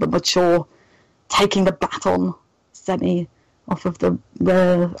kind of the mature, taking the baton semi off of the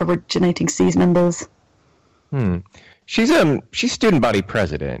originating SEAS members. She's student body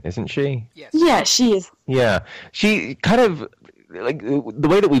president, isn't she? Yes. Yeah, she is. Yeah. She kind of... like the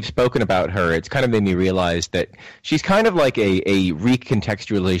way that we've spoken about her, it's kind of made me realize that she's kind of like a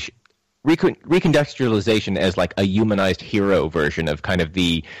recontextualization as like a humanized hero version of kind of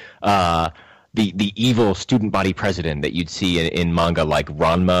the evil student body president that you'd see in manga like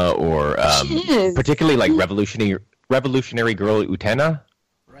Ranma or particularly like Revolutionary Girl Utena.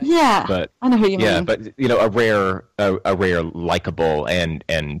 Right. Yeah, but I know who you mean. Yeah, but a rare likable and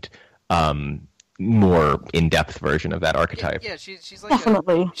more in-depth version of that archetype. Yeah, she's like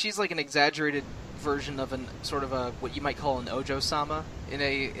definitely. She's like an exaggerated version of an sort of a what you might call an Ojo-sama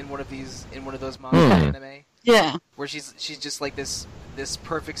in one of those manga anime. Yeah, where she's just like this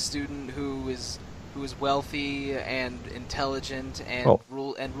perfect student who is wealthy and intelligent and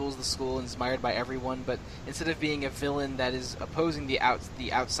rules the school and is admired by everyone. But instead of being a villain that is opposing the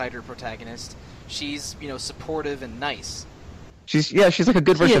outsider protagonist, she's supportive and nice. She's like a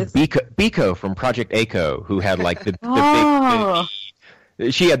good version of Biko from Project A-ko, who had like the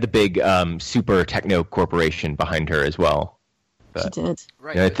big. She had the big super techno corporation behind her as well. But, she did.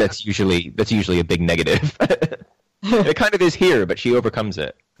 Right. That's usually a big negative. It kind of is here, but she overcomes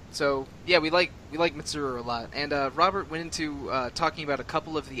it. So yeah, we like Mitsuru a lot, and Robert went into talking about a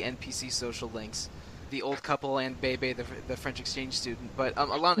couple of the NPC social links, the old couple and Bebe, the French exchange student. But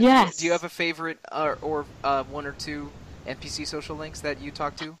Alana, yes. Do you have a favorite or one or two NPC social links that you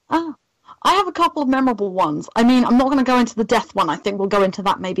talk to? I have a couple of memorable ones. I mean, I'm not going to go into the death one. I think we'll go into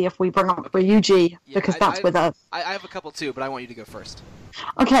that maybe if we bring up Ryuji, because that's with us. I have a couple too, but I want you to go first.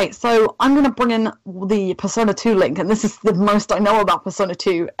 Okay, so I'm going to bring in the Persona 2 link, and this is the most I know about Persona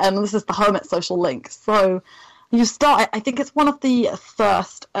 2, and this is the Hermit social link. So you start, I think it's one of the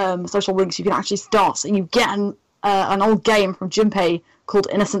first social links you can actually start, and you get an old game from Junpei called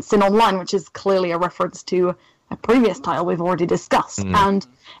Innocent Sin Online, which is clearly a reference to a previous title we've already discussed. And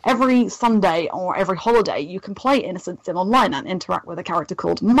every Sunday or every holiday, you can play Innocent Sin Online and interact with a character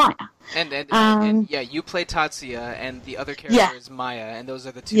called Maya. And you play Tatsuya, and the other character is Maya, and those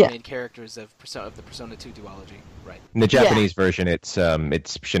are the two main characters of the Persona 2 duology. Right. In the Japanese version, it's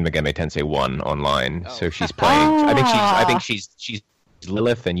Shin Megami Tensei 1 online. So she's playing. I think she's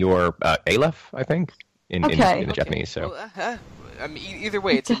Lilith, and you're Aleph. I think in the Japanese. So. Well, I mean, either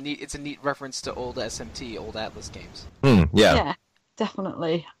way, it's a neat reference to old SMT, old Atlas games. Yeah,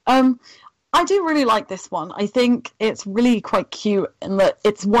 definitely. I do really like this one. I think it's really quite cute in that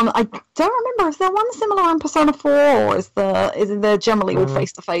it's one. I don't remember, is there one similar in Persona 4, or is there generally all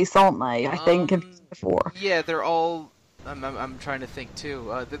face to face, aren't they? I think in Persona 4. Yeah, they're all. I'm trying to think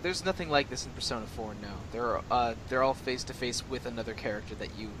too. There's nothing like this in Persona 4. No, they're all face to face with another character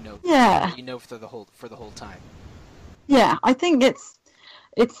that you know. Yeah. For the whole time. Yeah, I think it's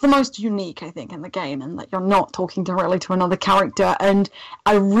the most unique, I think, in the game, and that you're not talking directly to another character, and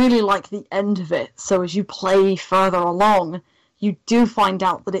I really like the end of it. So as you play further along, you do find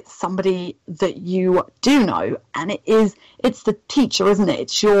out that it's somebody that you do know, and it's the teacher, isn't it?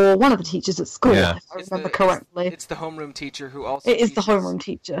 It's one of the teachers at school, Yeah. if I remember correctly. It's the homeroom teacher who also It is teaches, the homeroom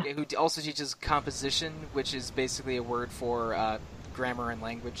teacher. yeah, who also teaches composition, which is basically a word for grammar and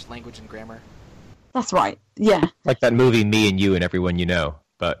language and grammar. That's right. Yeah. Like that movie Me and You and Everyone You Know,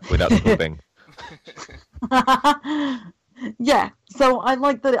 but without the pooping. Yeah. So I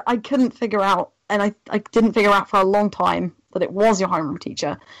like that I couldn't figure out, and I didn't figure out for a long time that it was your homeroom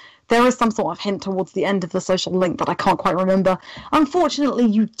teacher. There is some sort of hint towards the end of the social link that I can't quite remember. Unfortunately,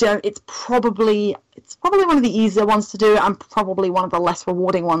 you don't. It's probably one of the easier ones to do, and probably one of the less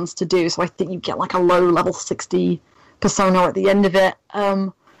rewarding ones to do. So I think you get like a low level 60 persona at the end of it.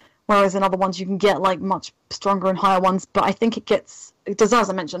 Whereas in other ones you can get like much stronger and higher ones. But I think it deserves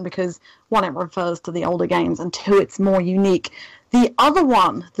a mention because one, it refers to the older games, and two, it's more unique. The other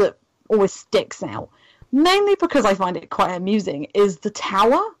one that always sticks out, mainly because I find it quite amusing, is the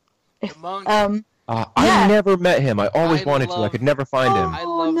tower. The monk. Yeah. I never met him. I always wanted to. I could never find him. I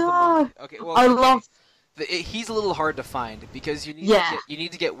love no. the monk. Okay, well, I love. He's a little hard to find because you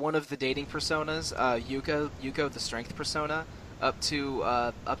need to get one of the dating personas, Yuko, the strength persona, up to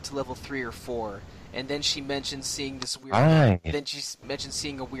level 3 or 4, and then she mentions seeing this weird. Right. Then she mentions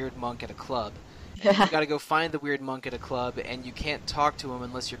seeing a weird monk at a club. Yeah. You gotta go find the weird monk at a club, and you can't talk to him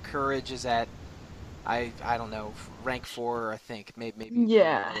unless your courage is at, I don't know, rank 4, I think, maybe.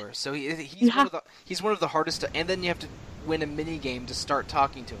 Yeah. Lower. So he's one of the hardest to, and then you have to win a mini game to start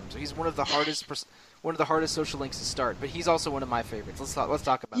talking to him. So he's one of the hardest social links to start. But he's also one of my favorites. Let's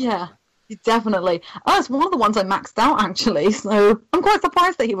talk about him. Yeah. Definitely. Oh, it's one of the ones I maxed out, actually, so I'm quite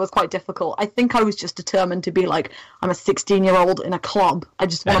surprised that he was quite difficult. I think I was just determined to be like, I'm a 16-year-old in a club. I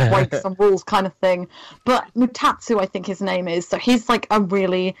just want to break some rules kind of thing. But Mutatsu, I think his name is, so he's like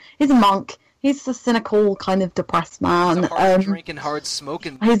he's a monk. He's a cynical, kind of depressed man. He's a hard-drinking,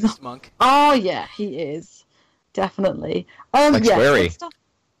 hard-smoking monk. Oh, yeah, he is. Definitely. Like yeah, Swery.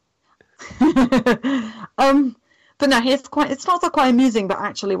 But no, it starts off quite amusing, but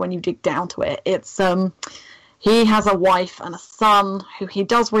actually when you dig down to it, it's he has a wife and a son who he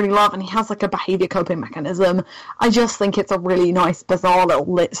does really love, and he has like a behavior coping mechanism. I just think it's a really nice, bizarre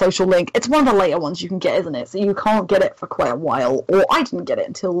little social link. It's one of the later ones you can get, isn't it? So you can't get it for quite a while, or I didn't get it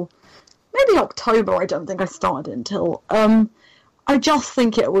until maybe October. I don't think I started until. I just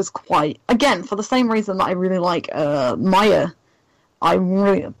think it was quite, again, for the same reason that I really like Maya.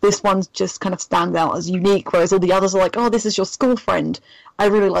 This one just kind of stands out as unique, whereas all the others are like, oh, this is your school friend. I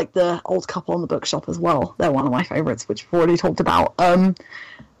really like the old couple in the bookshop as well. They're one of my favourites, which we've already talked about.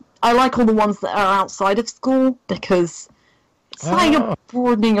 I like all the ones that are outside of school because it's like you're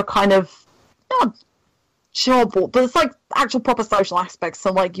broadening your kind of, not job, but it's like actual proper social aspects.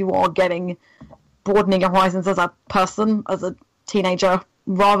 So like you are broadening your horizons as a person, as a teenager,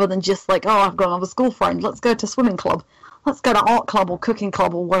 rather than just like, oh, I've got another school friend. Let's go to swimming club. Let's go to art club or cooking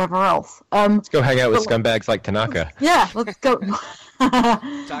club or whatever else. Let's go hang out with scumbags like Tanaka. Yeah, let's go.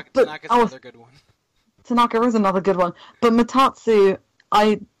 Tanaka's another good one. Tanaka is another good one. But Mutatsu,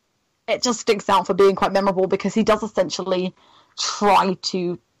 it just sticks out for being quite memorable because he does essentially try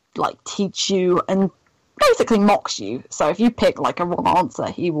to like teach you and basically mocks you. So if you pick like a wrong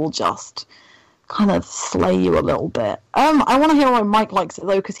answer, he will just kind of slay you a little bit. I want to hear why Mike likes it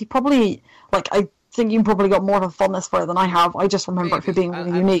though, because he probably I think you probably got more of a fondness for it than I have. I just remember it for being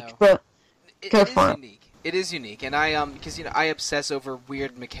really unique. But go for it. It is unique, and I because I obsess over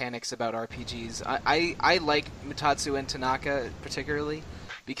weird mechanics about RPGs. I like Mutatsu and Tanaka particularly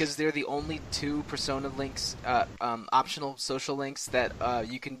because they're the only two Persona links, optional social links that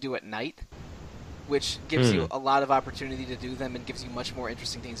you can do at night, which gives you a lot of opportunity to do them and gives you much more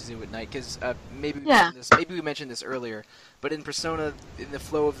interesting things to do at night. Because maybe we mentioned this earlier, but in Persona, in the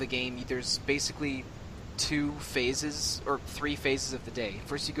flow of the game, there's basically 2 phases or 3 phases of the day.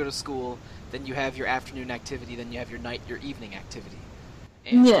 First, you go to school, then you have your afternoon activity, then you have your evening activity.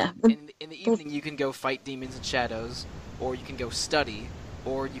 And in the evening, you can go fight demons and shadows, or you can go study,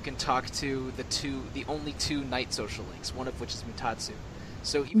 or you can talk to the only 2 night social links, one of which is Mutatsu.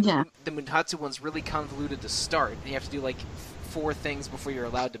 So even the Mutatsu one's really convoluted to start, and you have to do like 4 things before you're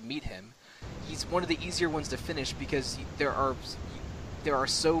allowed to meet him. He's one of the easier ones to finish because there are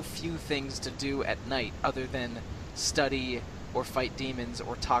so few things to do at night other than study or fight demons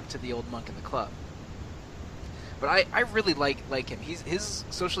or talk to the old monk in the club. But I really like him. His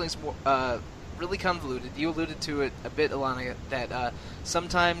social links really convoluted. You alluded to it a bit, Alana, that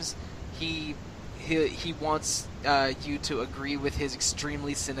sometimes he wants you to agree with his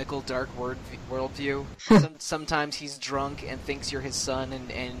extremely cynical, dark worldview. Sometimes he's drunk and thinks you're his son,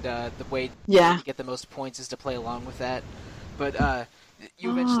 and the way to get the most points is to play along with that. But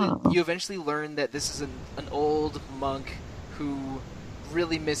you eventually learn that this is an old monk who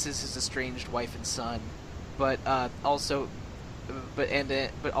really misses his estranged wife and son, but also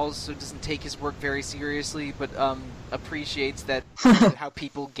doesn't take his work very seriously, but appreciates that how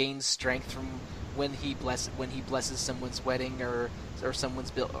people gain strength from when he blesses someone's wedding or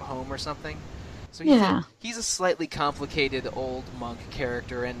someone's built home or something. So he's a slightly complicated old monk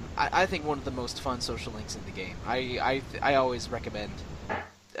character, and I think one of the most fun social links in the game. I always recommend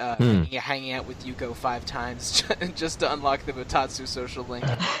hanging out with Yuko 5 times just to unlock the Botatsu social link.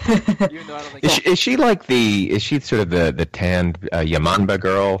 Even though I don't think is she sort of the tanned Yamanba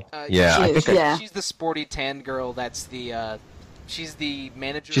girl? She's the sporty tanned girl. That's she's the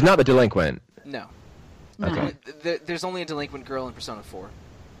manager. She's not the delinquent. No. Okay. There's only a delinquent girl in Persona 4.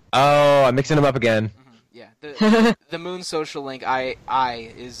 Oh, I'm mixing them up again. Mm-hmm. Yeah, the Moon social link I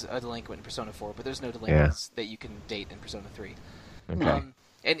is a delinquent in Persona 4, but there's no delinquents that you can date in Persona 3. Okay.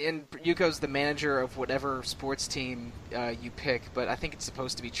 And Yuko's the manager of whatever sports team you pick, but I think it's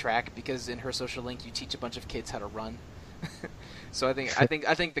supposed to be track because in her social link you teach a bunch of kids how to run. So I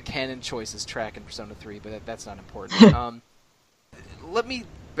think the canon choice is track in Persona 3, but that's not important. Let me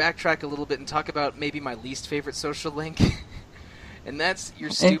backtrack a little bit and talk about maybe my least favorite social link. And that's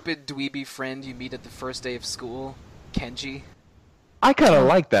your stupid dweeby friend you meet at the first day of school, Kenji. I kind of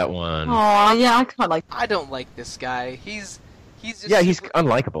like that one. Oh, yeah, I kind of like. I don't like this guy. He's just he's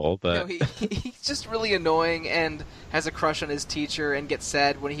unlikable, but he's just really annoying and has a crush on his teacher and gets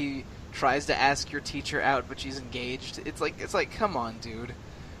sad when he tries to ask your teacher out, but she's engaged. It's like, come on, dude.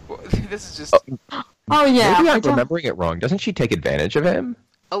 This is just. Oh yeah. Maybe I'm remembering it wrong. Doesn't she take advantage of him?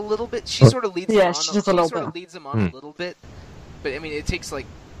 A little bit. She sort of leads him on. She sort of leads him on a little bit. But I mean, it takes like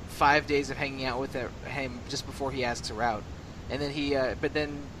 5 days of hanging out with him just before he asks her out, and then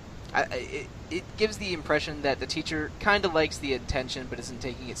it gives the impression that the teacher kind of likes the attention, but isn't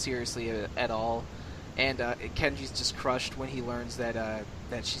taking it seriously at all. And Kenji's just crushed when he learns that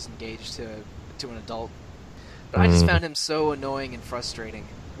she's engaged to an adult. But I just found him so annoying and frustrating.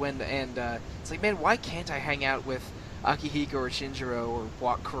 It's like, man, why can't I hang out with Akihiko or Shinjiro or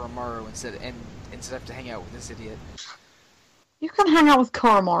walk Kuramaru instead of to hang out with this idiot? You can hang out with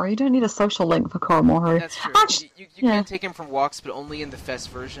Koromaru. You don't need a social link for Koromaru. That's true. Actually, you can take him from walks, but only in the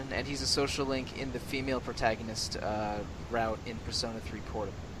Fest version, and he's a social link in the female protagonist route in Persona 3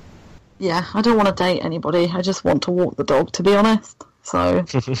 Portable. Yeah, I don't want to date anybody. I just want to walk the dog, to be honest. So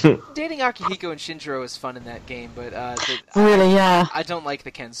dating Akihiko and Shinjiro is fun in that game, but I don't like the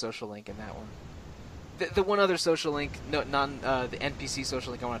Ken social link in that one. The one other social link, the NPC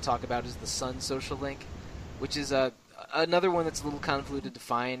social link I want to talk about is the Sun social link, which is another one that's a little convoluted to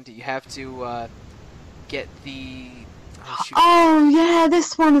find. You have to get the. Oh yeah,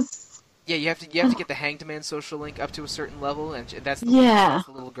 this one is. Yeah, you have to get the Hanged Man social link up to a certain level, and that's the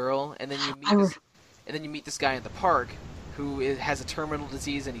little girl, and then you meet this guy in the park who has a terminal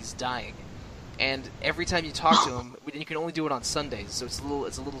disease and he's dying. And every time you talk to him, you can only do it on Sundays, so it's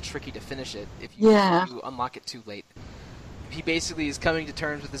a little tricky to finish it if you unlock it too late. He basically is coming to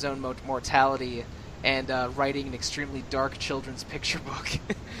terms with his own mortality and writing an extremely dark children's picture book.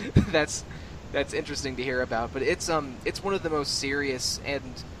 That's interesting to hear about, but it's one of the most serious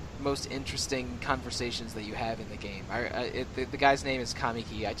and most interesting conversations that you have in the game. The guy's name is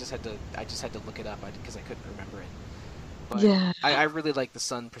Kamiki. I just had to look it up because I couldn't remember it. But yeah, I really like the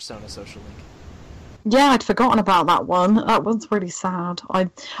Sun Persona social link. Yeah, I'd forgotten about that one. That one's really sad. I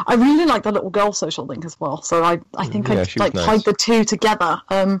really like the little girl social link as well. So I think I tied the two together.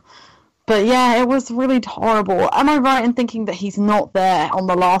 But yeah, it was really horrible. Am I right in thinking that he's not there on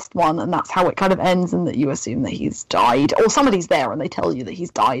the last one, and that's how it kind of ends, and that you assume that he's died, or somebody's there and they tell you that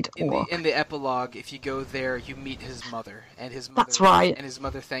he's died? In the epilogue, if you go there, you meet his mother, and his mother. That's right. And his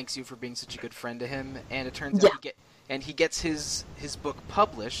mother thanks you for being such a good friend to him, and it turns out he gets his book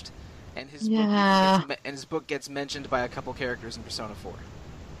published, and his book gets mentioned by a couple characters in Persona 4.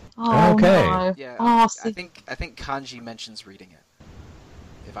 Oh, okay. No. Yeah, I think Kanji mentions reading it.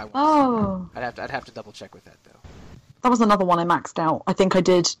 If I want. Oh. I'd have to double check with that though. That was another one I maxed out. I think I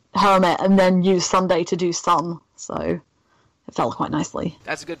did Hermit and then used Sunday to do Sun, so it felt quite nicely.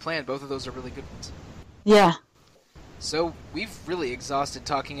 That's a good plan. Both of those are really good ones. Yeah. So we've really exhausted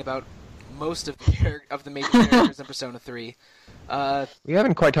talking about most of the major characters in Persona 3. We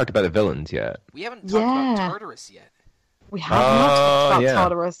haven't quite talked about the villains yet. We haven't talked about Tartarus yet. We have not talked about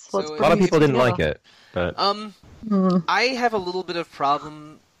Tartarus. So a lot of people didn't like it, but I have a little bit of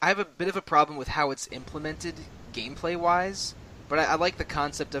problem. I have a bit of a problem with how it's implemented gameplay-wise, but I like the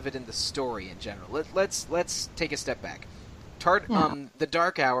concept of it in the story in general. Let's take a step back. The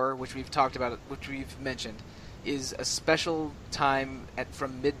Dark Hour, which we've talked about, which we've mentioned, is a special time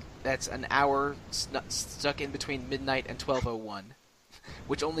that's an hour stuck in between midnight and 12:01,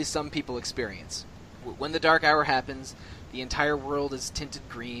 which only some people experience. When the dark hour happens, the entire world is tinted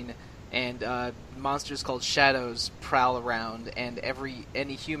green, and monsters called shadows prowl around, and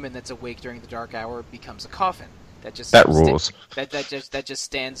any human that's awake during the dark hour becomes a coffin. That rules. That just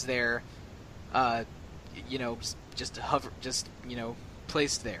stands there,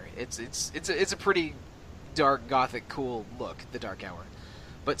 placed there. It's a pretty dark, gothic, cool look, the dark hour.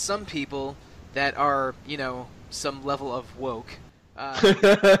 But some people that are, some level of woke,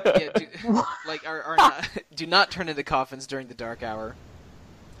 do not turn into coffins during the dark hour,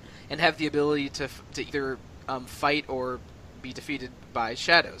 and have the ability to either fight or be defeated by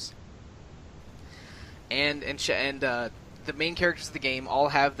shadows. And the main characters of the game all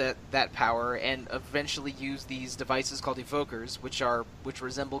have that power, and eventually use these devices called evokers, which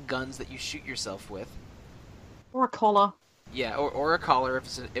resemble guns that you shoot yourself with. Or a collar. Yeah, or a collar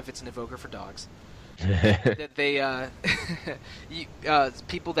if it's an evoker for dogs. That they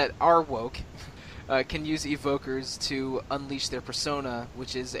people that are woke can use evokers to unleash their persona,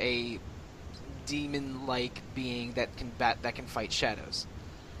 which is a demon-like being that can fight shadows.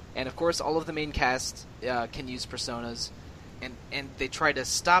 And of course, all of the main cast can use personas, and they try to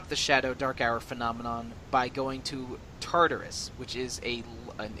stop the Shadow Dark Hour phenomenon by going to Tartarus, which is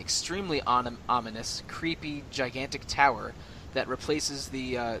an extremely ominous, creepy, gigantic tower that replaces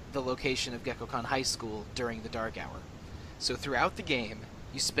the location of Gekkoukan High School during the dark hour. So throughout the game,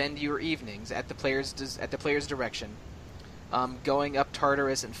 you spend your evenings at the player's direction, going up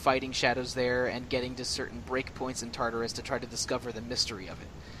Tartarus and fighting shadows there, and getting to certain breakpoints in Tartarus to try to discover the mystery of it.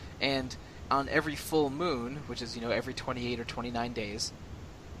 And on every full moon, which is every 28 or 29 days,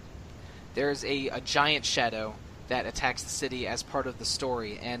 there's a giant shadow that attacks the city as part of the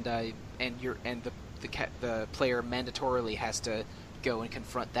story, and the player mandatorily has to go and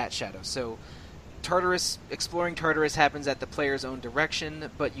confront that shadow. So exploring Tartarus happens at the player's own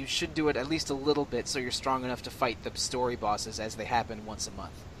direction, but you should do it at least a little bit so you're strong enough to fight the story bosses as they happen once a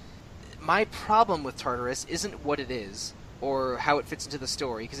month. My problem with Tartarus isn't what it is, or how it fits into the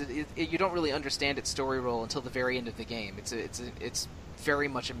story, because you don't really understand its story role until the very end of the game. It's very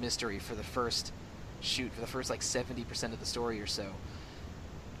much a mystery for the first 70% of the story or so.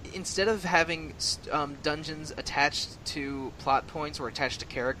 Instead of having dungeons attached to plot points or attached to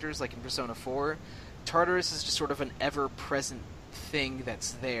characters like in Persona 4, Tartarus is just sort of an ever-present thing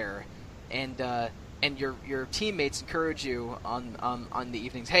that's there, and your teammates encourage you on the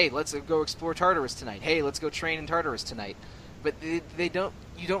evenings. Hey, let's go explore Tartarus tonight. Hey, let's go train in Tartarus tonight. But you don't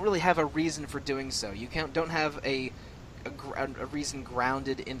really have a reason for doing so. You don't have a reason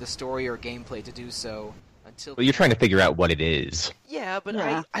grounded in the story or gameplay to do so. Well, you're trying to figure out what it is. Yeah, but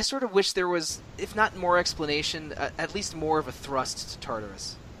yeah. I sort of wish there was, if not more explanation, at least more of a thrust to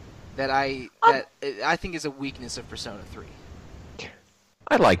Tartarus that I think is a weakness of Persona 3.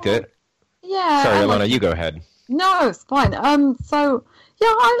 I liked it. Yeah. Sorry, Alana, you go ahead. No, it's fine. So yeah,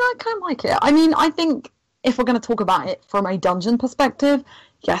 I kind of like it. I mean, I think if we're going to talk about it from a dungeon perspective,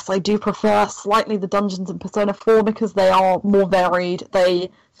 yes, I do prefer slightly the dungeons in Persona 4 because they are more varied. They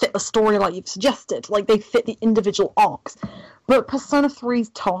fit the story like you've suggested. Like, they fit the individual arcs. But Persona 3's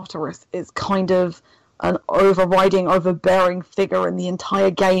Tartarus is kind of an overbearing figure in the entire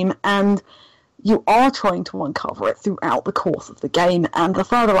game, and you are trying to uncover it throughout the course of the game, and the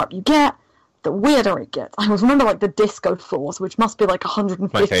further up you get, the weirder it gets. I remember, like, the disco floors, which must be, like,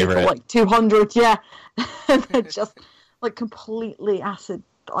 150 for, like, 200, yeah. And they're just, like, completely acid,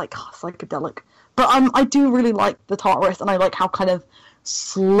 like, psychedelic. But I do really like the Tartarus, and I like how kind of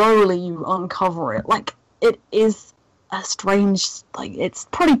slowly you uncover it. Like, it is a strange, like, it's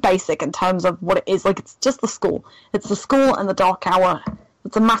pretty basic in terms of what it is. Like, it's just the school. It's the school and the Dark Hour.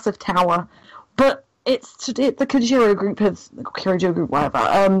 It's a massive tower. But the Kojiro group,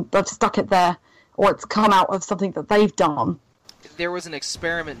 whatever, they've stuck it there, or it's come out of something that they've done. There was an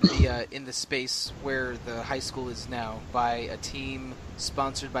experiment in the space where the high school is now by a team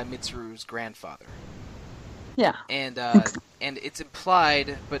sponsored by Mitsuru's grandfather. Yeah. And it's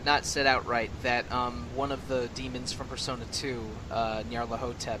implied, but not said outright, that one of the demons from Persona 2,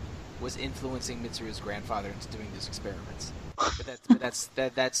 Nyarlathotep, was influencing Mitsuru's grandfather into doing these experiments.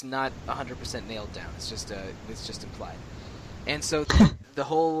 But that's not 100% nailed down. It's just implied. And so the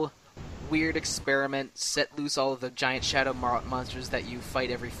whole weird experiment set loose all of the giant shadow monsters that you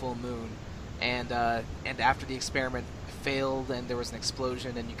fight every full moon, and after the experiment failed and there was an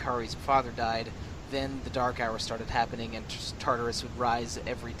explosion and Yukari's father died, then the Dark Hour started happening and Tartarus would rise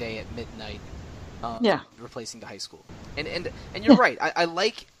every day at midnight, replacing the high school. And you're right. I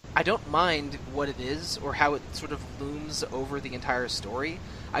like I don't mind what it is or how it sort of looms over the entire story.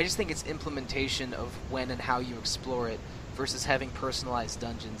 I just think its implementation of when and how you explore it versus having personalized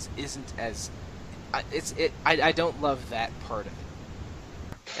dungeons isn't as... I don't love that part of it.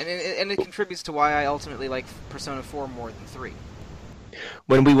 And it contributes to why I ultimately like Persona 4 more than 3.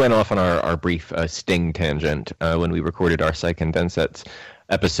 When we went off on our brief Sting tangent, when we recorded our Seiken Densetsu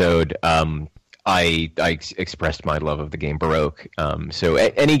episode, I expressed my love of the game Baroque. So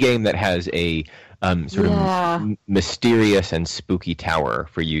any game that has a sort of mysterious and spooky tower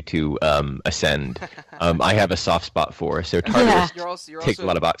for you to ascend, I have a soft spot for. So Tartarus takes a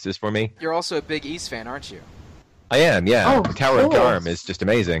lot of boxes for me. You're also a big Ys fan, aren't you? I am, yeah. Oh, the Tower of Charm is just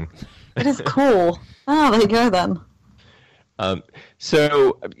amazing. It is cool. Oh, there you go then.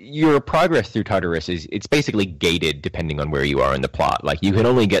 So your progress through Tartarus it's basically gated depending on where you are in the plot. Like you can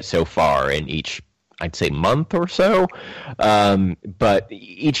only get so far in each, I'd say, month or so. But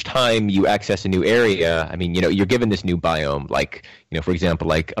each time you access a new area, I mean, you're given this new biome. Like, for example,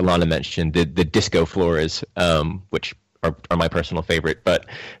 like Alana mentioned, the disco floors, which are my personal favorite. But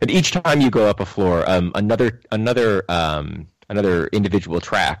each time you go up a floor, another individual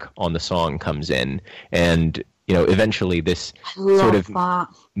track on the song comes in, and eventually this sort of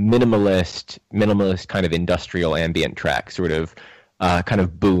minimalist kind of industrial ambient track sort of kind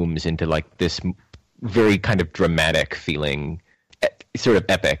of booms into like this very kind of dramatic feeling, sort of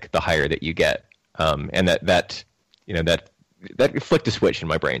epic the higher that you get, and that flicked a switch in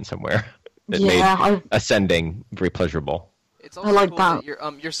my brain somewhere that made ascending very pleasurable. It's also cool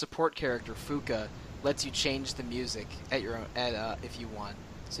that your support character Fuka lets you change the music at your own if you want.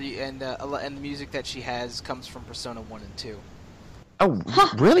 So and the music that she has comes from Persona 1 and 2. Oh,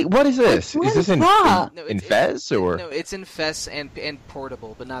 really? What is this? What is this in Fez or? No, it's in Fez and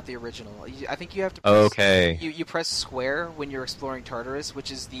portable, but not the original. I think you have to. Press, You press square when you're exploring Tartarus,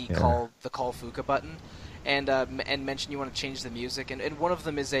 which is the call Fuka button, and mention you want to change the music, and one of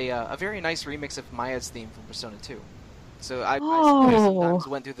them is a very nice remix of Maya's theme from Persona 2. So I sometimes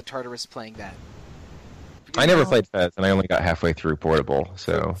went through the Tartarus playing that. I never played Fez, and I only got halfway through Portable,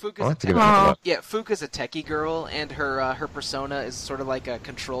 so Fuka's a techie girl, and her persona is sort of like a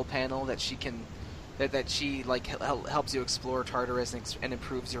control panel that she helps you explore Tartarus and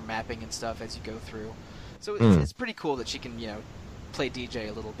improves your mapping and stuff as you go through. So it's pretty cool that she can play DJ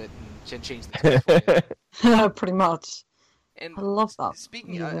a little bit and change the stuff for you. Pretty much. And I love that.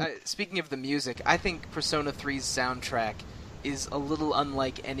 Speaking of the music, I think Persona 3's soundtrack is a little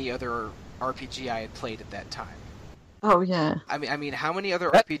unlike any other RPG I had played at that time. Oh yeah. I mean, how many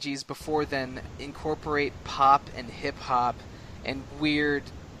other RPGs before then incorporate pop and hip hop and weird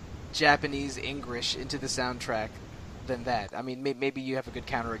Japanese English into the soundtrack than that? I mean, maybe you have a good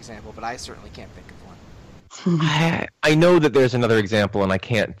counterexample, but I certainly can't think of one. I know that there's another example, and I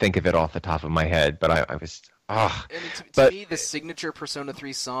can't think of it off the top of my head. But I was. I mean, to me, the signature Persona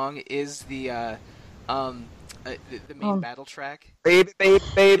 3 song is the main battle track. Baby, baby,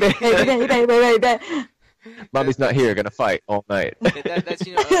 baby. Baby, baby, baby, baby. Mommy's not here, gonna fight all night. That's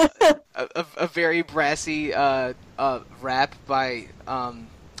a very brassy rap by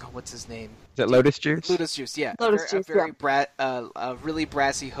what's his name? Is that Lotus Juice? Lotus Juice, yeah. A really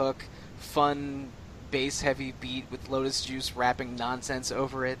brassy hook, fun bass heavy beat with Lotus Juice rapping nonsense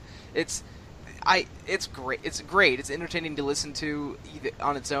over it. It's great. It's great. It's entertaining to listen to either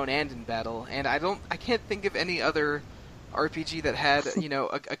on its own and in battle. And I can't think of any other RPG that had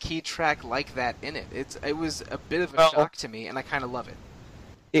a key track like that in it. It was a bit of a shock to me, and I kind of love it.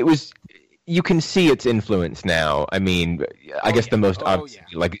 It was. You can see its influence now. I mean, I guess the most obvious,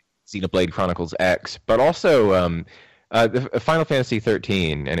 like Xenoblade Chronicles X, but also the Final Fantasy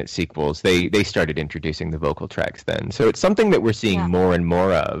 13 and its sequels. They started introducing the vocal tracks then, so it's something that we're seeing more and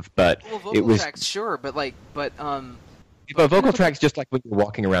more of. But vocal tracks, sure, but vocal tracks just like when you're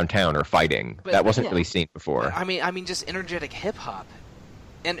walking around town or fighting. That wasn't really seen before. I mean, just energetic hip hop,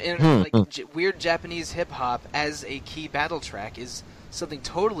 and weird Japanese hip hop as a key battle track is something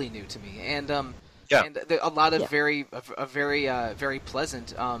totally new to me. And and a lot of very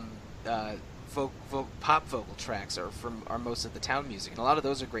pleasant pop vocal tracks are most of the town music, and a lot of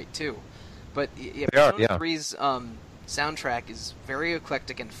those are great too. But Persona 3's soundtrack is very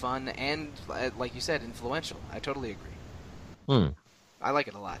eclectic and fun, and like you said, influential. I totally agree. I like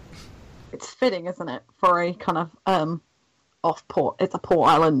it a lot. It's fitting, isn't it, for a kind of off port? It's a port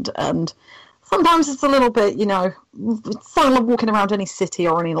island, and sometimes it's a little bit, it's not like walking around any city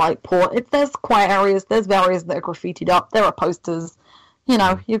or any like port. There's quiet areas, there's areas that are graffitied up, there are posters.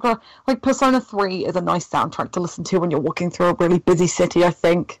 You've got like Persona 3 is a nice soundtrack to listen to when you're walking through a really busy city. I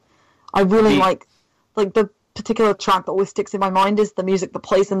think I really like the particular track that always sticks in my mind is the music that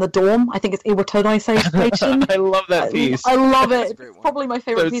plays in the dorm. I think it's Irritodisation. I love that piece. I love That's a it. great It's one. probably my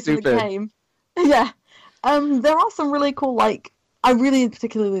favorite So piece of the stupid. game. Yeah. There are some really cool, like, I really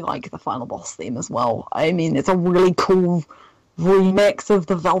particularly like the final boss theme as well. I mean, it's a really cool remix of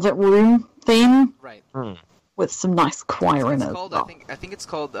the Velvet Room theme Right. with some nice choir in It's it. called, as well. I think it's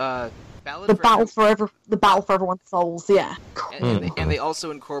called Ballad The for the battle for everyone's souls. Yeah. and they also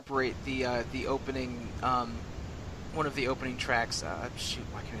incorporate the opening one of the opening tracks. Shoot,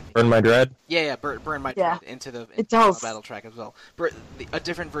 why can't I think? Burn My Dread. Yeah, Burn My Yeah. Dread into the does. battle track as well. A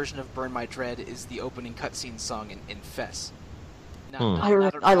different version of Burn My Dread is the opening cutscene song in Fess. I like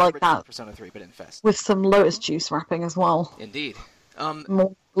original that. Persona 3, but in Fess. With some Lotus Juice rapping as well. Indeed.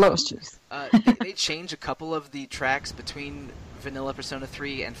 More Lotus Juice. They change a couple of the tracks between Vanilla Persona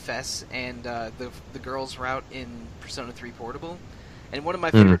 3 and Fess and the girls' route in Persona 3 Portable. And one of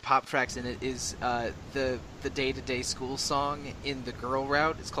my favorite pop tracks in it is the day-to-day school song in the girl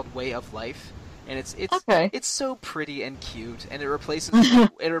route. It's called Way of Life, and it's so pretty and cute. And it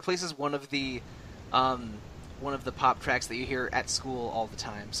replaces one of the pop tracks that you hear at school all the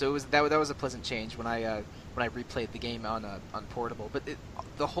time. So that was a pleasant change when I replayed the game on Portable. But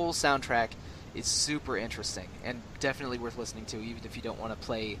the whole soundtrack is super interesting and definitely worth listening to, even if you don't want to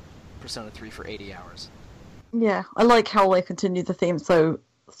play Persona 3 for 80 hours. Yeah, I like how they continue the theme. So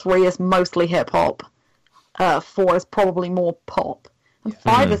 3 is mostly hip hop, 4 is probably more pop, and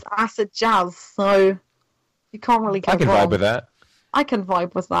 5 is acid jazz. So you can't really go I can wrong. vibe with that. I can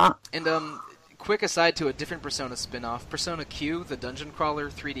vibe with that. And quick aside to a different Persona spin-off, Persona Q, the dungeon crawler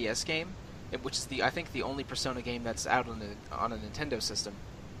 3DS game, which is I think the only Persona game that's out on a Nintendo system.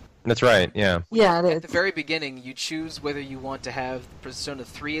 That's right. Yeah. Yeah, it At the is. very beginning, you choose whether you want to have Persona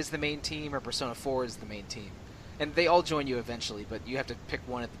 3 as the main team or Persona 4 as the main team. And they all join you eventually, but you have to pick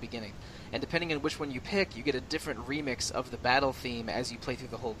one at the beginning. And depending on which one you pick, you get a different remix of the battle theme as you play through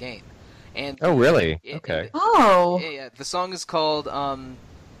the whole game. And Oh, really? Yeah, Okay. Oh, yeah. The song is called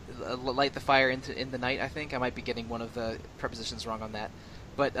Light the Fire in the Night, I think. I might be getting one of the prepositions wrong on that.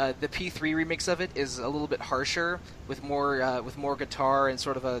 But the P3 remix of it is a little bit harsher, with more guitar and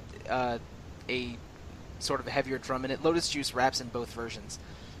sort of a sort of a heavier drum in it. Lotus Juice raps in both versions,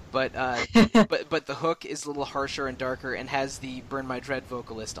 but but the hook is a little harsher and darker and has the Burn My Dread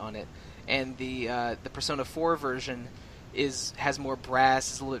vocalist on it. And the Persona 4 version has more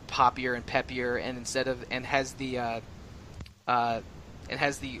brass, is a little bit poppier and peppier, and has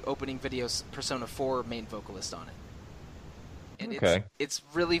the opening video's Persona 4 main vocalist on it. And Okay. it's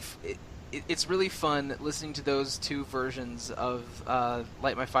really fun listening to those two versions of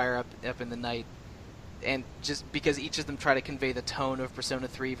Light My Fire up in the Night, and just because each of them try to convey the tone of Persona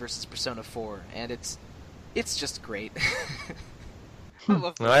 3 versus Persona 4, and it's just great. I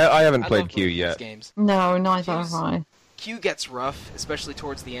love. I haven't I played love Q both of these yet. games. no, neither Q's- have I. Q gets rough, especially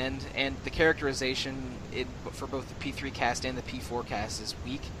towards the end, and the characterization for both the P3 cast and the P4 cast is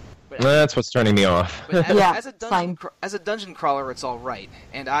weak. But That's what's turning me off. But Yeah, as a dungeon crawler, it's all right.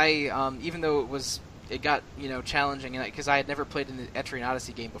 And I, even though it got challenging, because I had never played an Etrian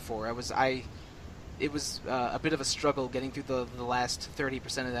Odyssey game before, it was a bit of a struggle getting through the last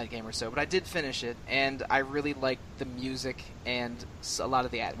 30% of that game or so. But I did finish it, and I really liked the music and a lot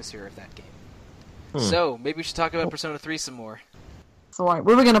of the atmosphere of that game. So maybe we should talk about Persona 3 some more. It's alright.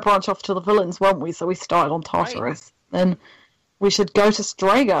 We were going to branch off to the villains, weren't we? So we started on Tartarus. Then we should go to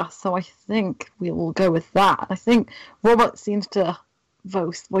Strega. So I think we will go with that. I think Robert seems to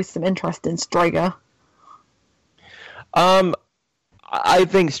voice some interest in Strega. I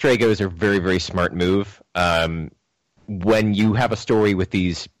think Strega is a very, very smart move. When you have a story with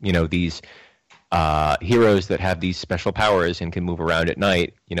these heroes that have these special powers and can move around at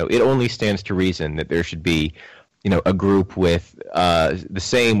night, it only stands to reason that there should be, a group with the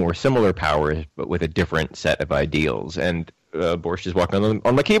same or similar powers, but with a different set of ideals. And Borscht is walking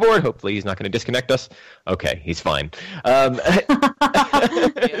on the keyboard. Hopefully, he's not going to disconnect us. Okay, he's fine.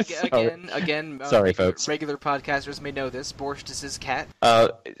 Again, Sorry, folks. Regular podcasters may know this. Borscht is his cat.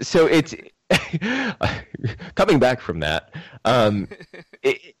 So it's coming back from that.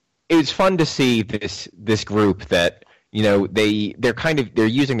 It's fun to see this group that they're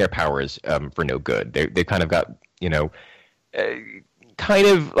using their powers for no good. They kind of got kind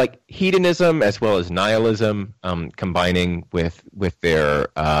of like hedonism as well as nihilism combining with their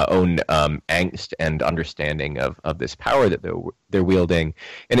own angst and understanding of this power that they're wielding,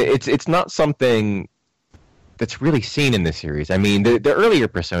 and it's not something that's really seen in the series. I mean, the earlier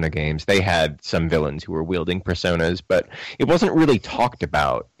Persona games, they had some villains who were wielding personas, but it wasn't really talked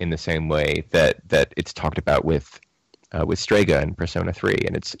about in the same way that it's talked about with Strega and Persona 3.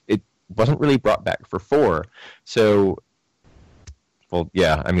 And wasn't really brought back for 4. So, well,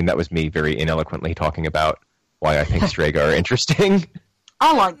 yeah, I mean, that was me very ineloquently talking about why I think Strega are interesting.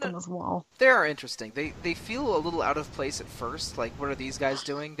 I like them as well. They are interesting. They feel a little out of place at first. Like, what are these guys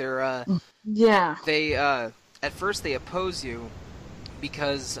doing? They're Yeah. They at first they oppose you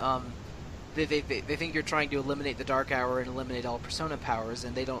because they think you're trying to eliminate the Dark Hour and eliminate all Persona powers,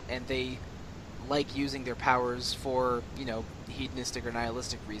 and they like using their powers for, you know, hedonistic or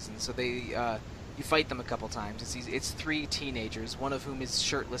nihilistic reasons. So they you fight them a couple times. It's 3 teenagers, one of whom is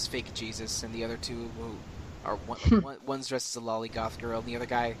shirtless fake Jesus, and the other 2 who are one's dressed as a lolly goth girl, and the other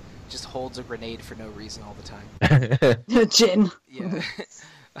guy just holds a grenade for no reason all the time. Jin. Yeah,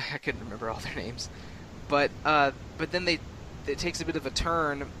 I couldn't remember all their names, but then it takes a bit of a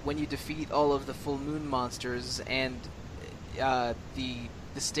turn when you defeat all of the full moon monsters, and the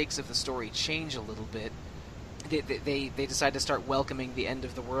stakes of the story change a little bit. They decide to start welcoming the end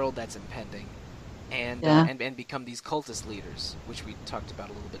of the world that's impending, and and become these cultist leaders, which we talked about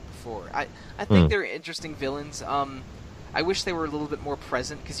a little bit before. I think they're interesting villains. I wish they were a little bit more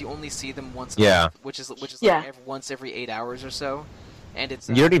present, because you only see them once a month, which is like once every 8 hours or so. And it's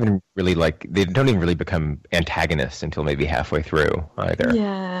you don't even really they don't even really become antagonists until maybe halfway through either.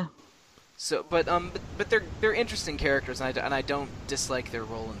 Yeah. So, but they're interesting characters, and I don't dislike their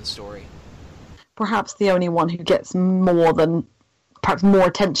role in the story. Perhaps the only one who gets perhaps more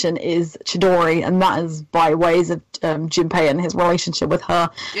attention is Chidori, and that is by ways of Junpei and his relationship with her.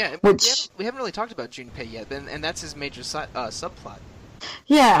 Yeah, which we haven't really talked about Junpei yet, and that's his major subplot.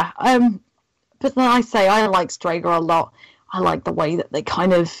 Yeah, but then I say I like Strega a lot. I like the way that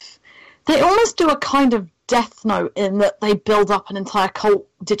they almost do a kind of Death Note, in that they build up an entire cult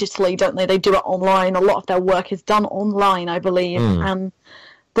digitally, don't they? They do it online. A lot of their work is done online, I believe, and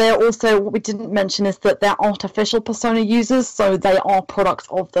they're also, what we didn't mention is that they're artificial Persona users, so they are products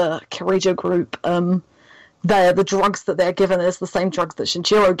of the Kirijo group. The drugs that they're given is the same drugs that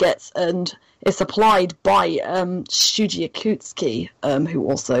Shinjiro gets, and is supplied by Shuji Akutsuki, who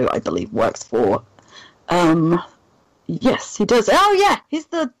also, I believe, works for... yes, he does. Oh, yeah, he's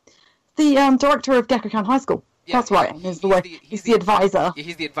the director of Gekkoukan High School. Yeah, that's right. He's the advisor.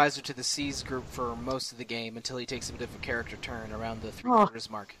 He's the advisor to the C's group for most of the game, until he takes a bit of a character turn around the 3/4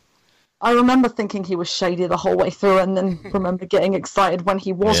 mark. I remember thinking he was shady the whole way through, and then remember getting excited when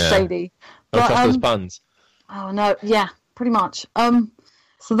he was shady. Don't trust those puns. Oh no, yeah, pretty much.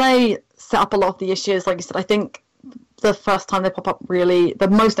 So they set up a lot of the issues. Like you said, I think the first time they pop up, really, the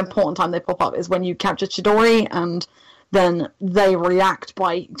most important time they pop up is when you capture Chidori, and then they react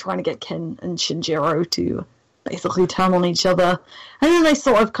by trying to get Ken and Shinjiro to basically turn on each other. And then they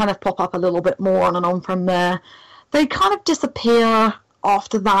sort of kind of pop up a little bit more on and on from there. They kind of disappear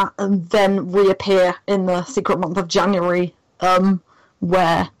after that, and then reappear in the secret month of January,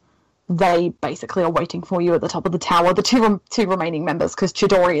 where they basically are waiting for you at the top of the tower. The two remaining members, because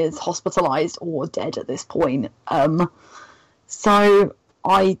Chidori is hospitalized or dead at this point. So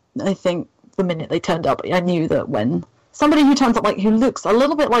I think the minute they turned up, I knew that when somebody who turns up, like, who looks a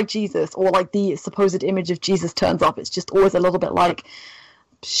little bit like Jesus, or like the supposed image of Jesus turns up, it's just always a little bit like,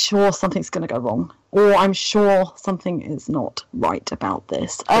 sure, something's going to go wrong, or I'm sure something is not right about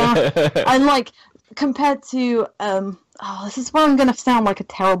this. And like, compared to this is where I'm going to sound like a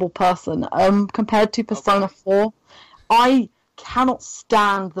terrible person. Compared to Persona 4, I cannot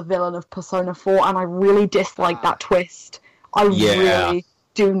stand the villain of Persona 4, and I really dislike that twist. I really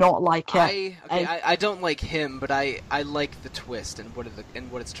do not like it. I don't like him, but I like the twist and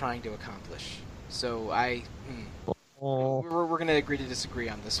what it's trying to accomplish. So we're going to agree to disagree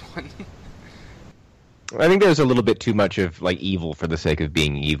on this one. I think there's a little bit too much of like evil for the sake of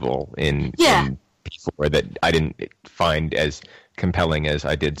being evil in P4 that I didn't find as compelling as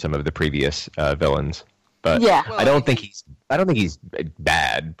I did some of the previous villains. But I don't think he's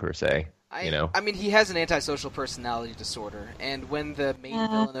bad per se. I mean, he has an antisocial personality disorder, and when the main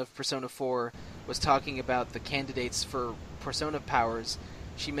villain of Persona 4 was talking about the candidates for Persona powers,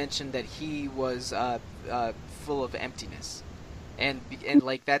 she mentioned that he was full of emptiness, and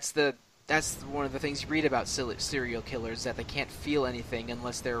like that's one of the things you read about serial killers, that they can't feel anything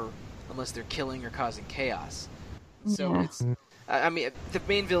unless they're killing or causing chaos. So it's. I mean, the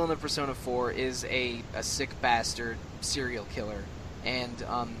main villain of Persona 4 is a sick bastard serial killer, and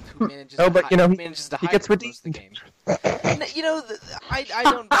who manages to hide for most of the game.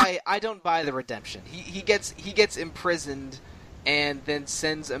 I don't buy the redemption. He gets imprisoned, and then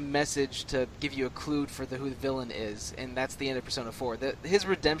sends a message to give you a clue for who the villain is, and that's the end of Persona 4. His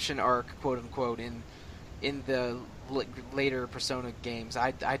redemption arc, quote unquote, in the later Persona games,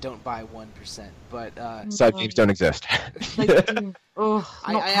 I don't buy 1%, but Side games don't exist. I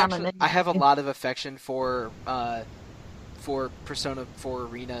have a lot of affection for Persona 4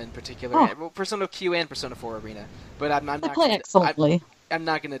 Arena in particular. Well, Persona Q and Persona 4 Arena, but I'm not. They play excellently. I'm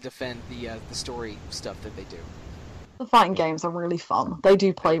not going to defend the story stuff that they do. The fighting games are really fun. They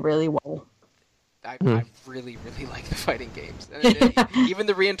do play really well. I really, really like the fighting games. Even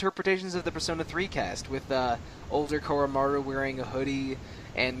the reinterpretations of the Persona 3 cast with older Koromaru wearing a hoodie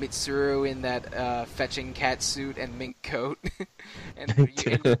and Mitsuru in that fetching cat suit and mink coat, and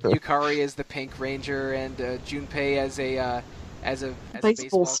Yukari as the Pink Ranger, and Junpei as a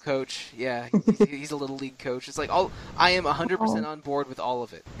baseball coach. Yeah, he's a little league coach. It's like I am 100% on board with all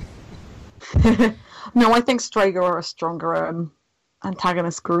of it. No, I think Strega are a stronger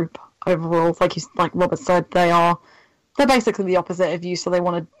antagonist group overall. Like Robert said, they're basically the opposite of you. So they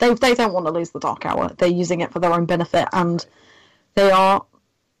don't want to lose the Dark Hour. They're using it for their own benefit, and they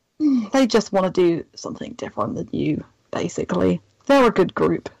just want to do something different than you. Basically, they're a good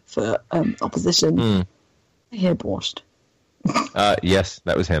group for opposition. I hear borscht. Yes,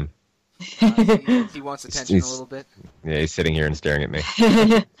 that was him. He wants attention a little bit. Yeah, he's sitting here and staring at me.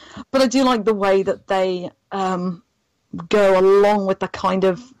 But I do like the way that they go along with the kind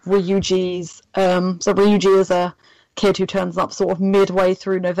of Ryuji's. So Ryuji is a kid who turns up sort of midway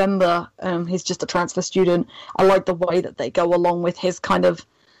through November. He's just a transfer student. I like the way that they go along with his kind of,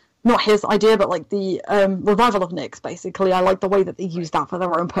 not his idea, but like the revival of Nyx, basically. I like the way that they use that for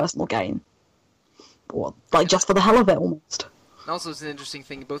their own personal gain. Or like just for the hell of it, almost. Also, it's an interesting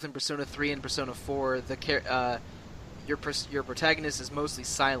thing, both in Persona 3 and Persona 4, your protagonist is mostly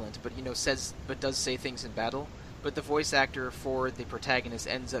silent, but does say things in battle. But the voice actor for the protagonist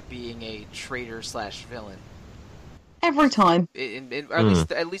ends up being a traitor/villain. Every time.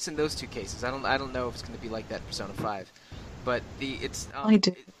 At least in those two cases. I don't know if it's going to be like that in Persona 5, but it's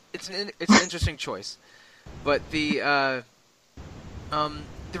an interesting choice. But the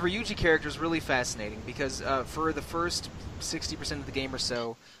Ryuji character is really fascinating because for the first 60% of the game or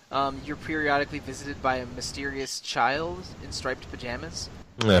so, you're periodically visited by a mysterious child in striped pajamas.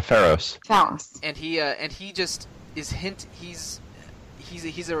 Pharos. And he just is he's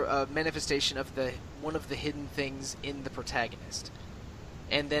a manifestation of one of the hidden things in the protagonist.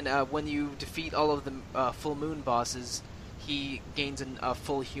 And then when you defeat all of the full moon bosses, he gains a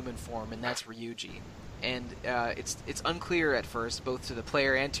full human form, and that's Ryuji. And it's unclear at first, both to the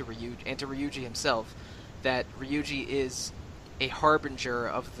player and to Ryuji himself, that Ryuji is a harbinger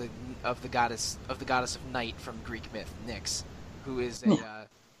of the goddess of night from Greek myth, Nyx, who is a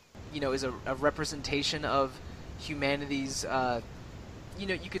representation of humanity's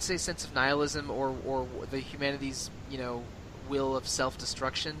you could say sense of nihilism or the humanity's will of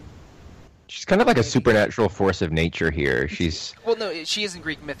self-destruction. She's kind of like a supernatural force of nature here. She is in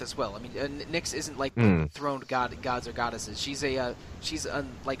Greek myth as well. I mean, Nyx isn't like throned gods or goddesses. She's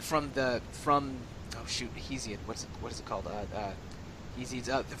like from Hesiod. What is it called?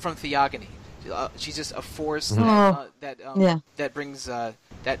 Hesiod from Theogony. She's just a force that brings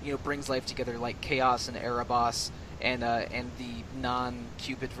life together, like Chaos and Erebos and the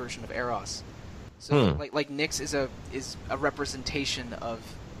non-Cupid version of Eros. So like Nyx is a representation of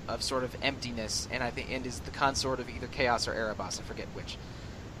sort of emptiness, and is the consort of either Chaos or Erebos. I forget which,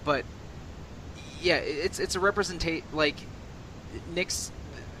 but yeah, it's a representation like Nyx.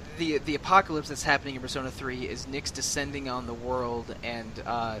 The apocalypse that's happening in Persona 3 is Nyx descending on the world and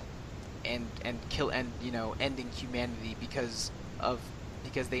ending humanity because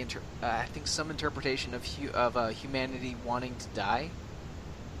they I think some interpretation of humanity wanting to die.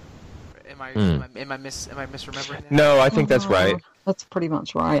 Am I misremembering that? No, I think that's right. That's pretty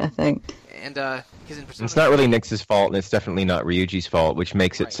much right, I think. And because in Persona, it's not really Nyx's fault, and it's definitely not Ryuji's fault, which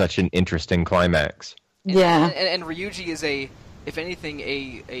makes it such an interesting climax. And Ryuji is if anything,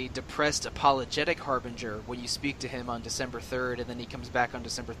 a depressed apologetic harbinger when you speak to him on December 3rd, and then he comes back on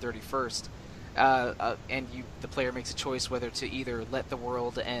December 31st, and the player makes a choice whether to either let the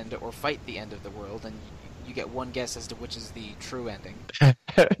world end or fight the end of the world, and you get one guess as to which is the true ending.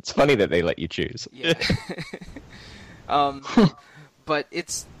 It's funny that they let you choose. Yeah. But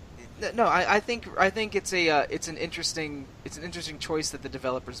I think it's an interesting choice that the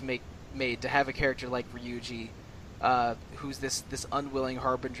developers made to have a character like Ryuji, who's this unwilling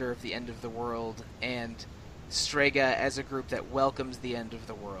harbinger of the end of the world, and Strega as a group that welcomes the end of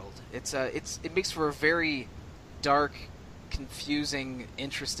the world. It makes for a very dark, confusing,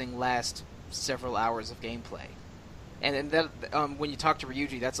 interesting last several hours of gameplay. And that when you talk to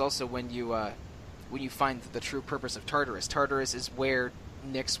Ryuji, that's also when you find the true purpose of Tartarus. Tartarus is where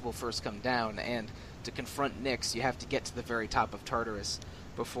Nyx will first come down, and to confront Nyx, you have to get to the very top of Tartarus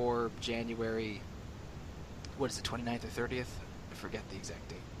before January, what is it, 29th or 30th? I forget the exact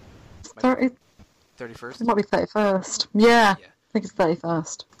date. 31st? It might be 31st. Yeah, Yeah. I think it's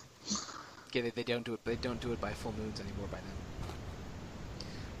 31st. Okay, they don't do it. They don't do it by full moons anymore by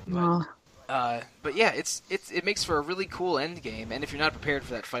then. No. But yeah, it makes for a really cool end game, and if you're not prepared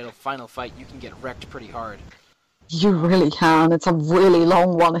for that final fight, you can get wrecked pretty hard. You really can. It's a really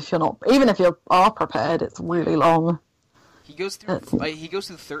long one if you're not. Even if you are prepared, it's really long. He goes through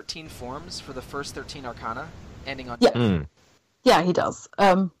 13 forms for the first 13 Arcana, ending on Yeah. death. Yeah, he does.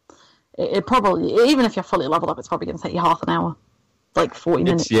 It probably, even if you're fully leveled up, it's probably going to take you half an hour, like 40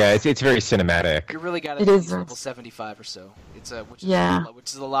 minutes. It's very cinematic. You really got to It be is level 75 or so. It's which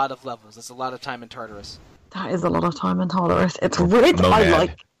is a lot of levels. That's a lot of time in Tartarus. That is a lot of time in Tartarus. It's really, I Monad.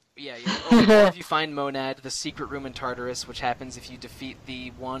 like. Yeah. Or if you find Monad, the secret room in Tartarus, which happens if you defeat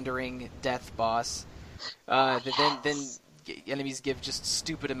the wandering death boss, then enemies give just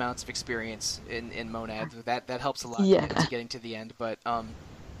stupid amounts of experience in Monad. That helps a lot to getting to the end. But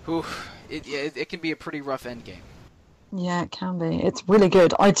it can be a pretty rough end game. Yeah, it can be. It's really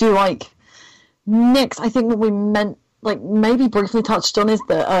good. I do like Nyx. I think what we meant, like maybe briefly touched on, is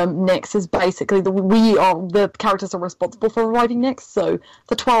that Nyx is basically the characters are responsible for reviving Nyx. So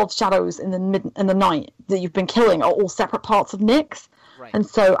the 12 shadows in the night that you've been killing are all separate parts of Nyx. Right. And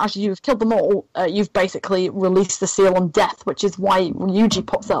so as you've killed them all, you've basically released the seal on death, which is why Ryuji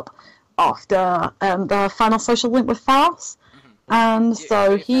pops up after the final social link with Faros. And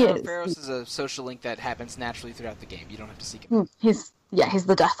so he is. Pharos is a social link that happens naturally throughout the game. You don't have to seek him. He's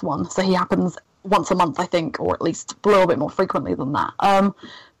the death one. So he happens once a month, I think, or at least a little bit more frequently than that.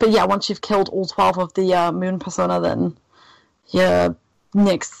 But yeah, once you've killed all 12 of the Moon Persona, then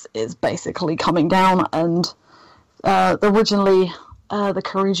Nyx is basically coming down. And originally, the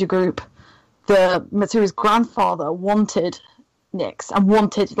Karuja group, the Mitsuru's grandfather wanted Nyx and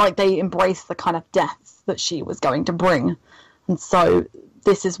they embraced the kind of death that she was going to bring. And so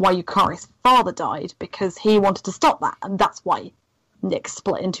this is why Yukari's father died, because he wanted to stop that, and that's why Nyx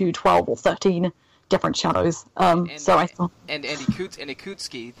split into 12 or 13 different shadows. And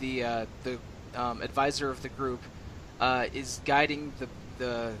Ikutsuki, the advisor of the group, is guiding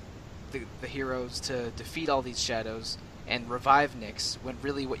the heroes to defeat all these shadows and revive Nyx, when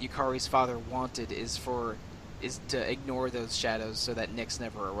really what Yukari's father wanted is to ignore those shadows so that Nyx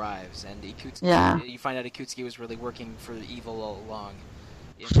never arrives. And Ikutsuki, you find out Ikutsuki was really working for the evil all along.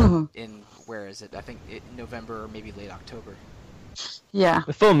 In where is it? I think November or maybe late October. Yeah.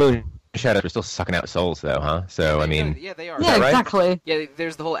 The full moon shadows are still sucking out souls, though, huh? So they are. Yeah, right? Exactly. Yeah,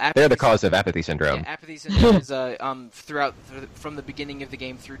 there's the whole apathy. They're the cause of apathy syndrome. Yeah, apathy syndrome is from the beginning of the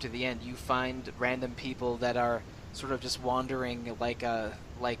game through to the end. You find random people that are sort of just wandering like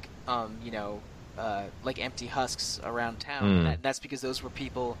empty husks around town. And that's because those were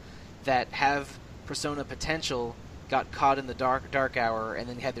people that have persona potential, got caught in the dark hour, and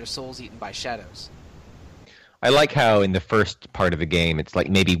then had their souls eaten by shadows. I like how in the first part of the game, it's like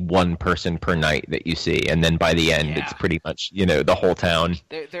maybe one person per night that you see, and then by the end, it's pretty much, the whole town.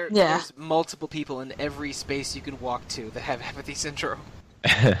 There's multiple people in every space you can walk to that have apathy syndrome.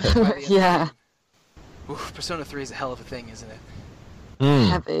 Yeah. Oof, Persona 3 is a hell of a thing, isn't it?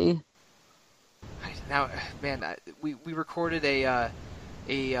 Heavy. Now, man, we recorded a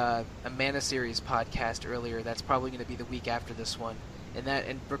Mana series podcast earlier. That's probably going to be the week after this one,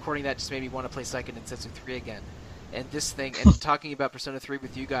 and recording that just made me want to play Seiken Densetsu 3 again. And this thing, and talking about Persona 3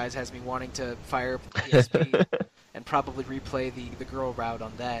 with you guys has me wanting to fire up the PSP and probably replay the girl route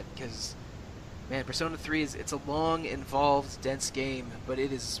on that, because, man, Persona 3 it's a long, involved, dense game, but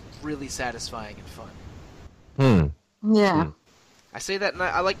it is really satisfying and fun. Yeah. I say that, and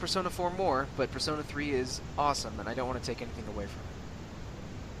I like Persona 4 more, but Persona 3 is awesome, and I don't want to take anything away from it.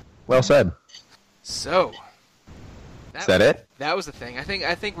 Well said. So, is that it? That was the thing. I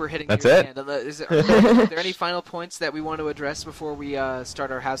think we're hitting. That's the it. Are there any final points that we want to address before we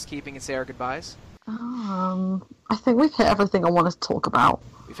start our housekeeping and say our goodbyes? I think we've hit everything I wanted to talk about.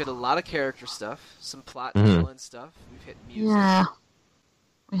 We've hit a lot of character stuff, some plot and villain stuff. We've hit music. Yeah,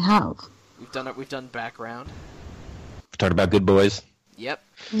 we have. We've done background. We talked about Good Boys. Yep.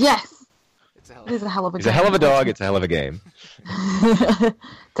 Yes. It's a hell of a He's a hell of a dog. It's a hell of a game.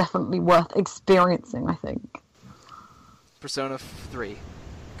 Definitely worth experiencing, I think. Persona 3.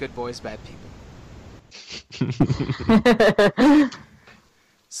 Good boys, bad people.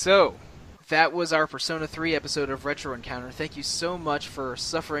 So, that was our Persona 3 episode of Retro Encounter. Thank you so much for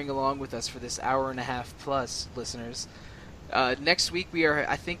suffering along with us for this hour and a half plus, listeners. Next week we are.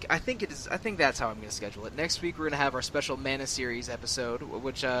 I think that's how I'm going to schedule it. Next week we're going to have our special Mana series episode,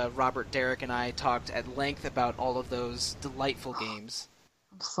 which Robert, Derek, and I talked at length about all of those delightful games.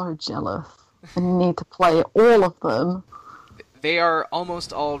 I'm so jealous. I need to play all of them. They are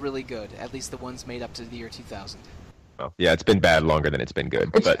almost all really good. At least the ones made up to the year 2000. Well, yeah, it's been bad longer than it's been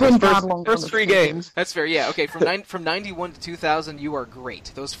good. It's but been first, bad longer first than 3 it's been games. That's fair. Yeah. Okay. From 91 to 2000, you are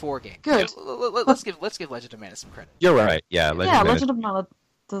great. Those 4 games. Good. Let's give Legend of Mana some credit. You're right. Yeah, Legend of Mana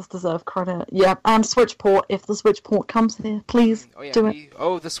does deserve credit. Yeah, and Switch port. If the Switch port comes here, please do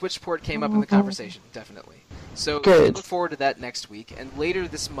it. The Switch port came up in the conversation, definitely. So Good. look forward to that next week. And later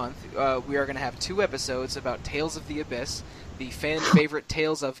this month, we are going to have 2 episodes about Tales of the Abyss, the fan favorite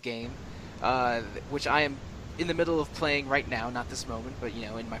Tales of game, which I am in the middle of playing right now, not this moment, but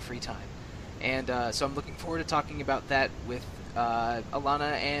in my free time. And so I'm looking forward to talking about that with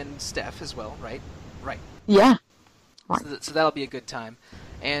Alana and Steph as well, right? Right. Yeah. Right. So that'll be a good time.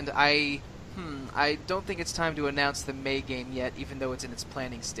 And I don't think it's time to announce the May game yet, even though it's in its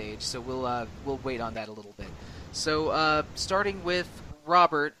planning stage. So we'll wait on that a little bit. So starting with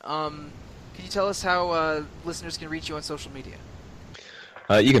Robert, could you tell us how listeners can reach you on social media?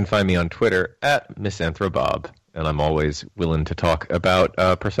 You can find me on Twitter at MissAnthroBob, and I'm always willing to talk about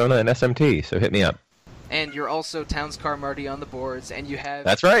Persona and SMT, so hit me up. And you're also Townscar Marty on the boards, and you have...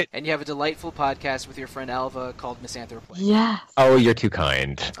 That's right. And you have a delightful podcast with your friend Alva called Misanthroplay. Yes. Oh, you're too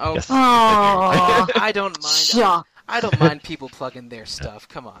kind. Oh, yes. I don't mind. Shucks. I don't mind people plugging their stuff.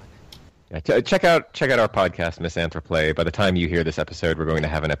 Come on. Yeah, check out our podcast, Misanthroplay. By the time you hear this episode, we're going to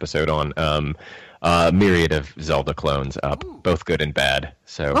have an episode on a myriad of Zelda clones, both good and bad.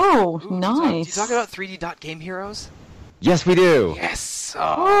 So. Oh, Ooh, nice. Do you talk about 3D Dot Game Heroes? Yes, we do. Yes.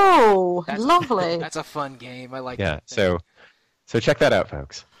 Oh, lovely. That's a fun game. I like Yeah. that thing. So check that out,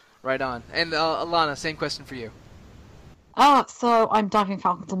 folks. Right on. And Alana, same question for you. So I'm Diving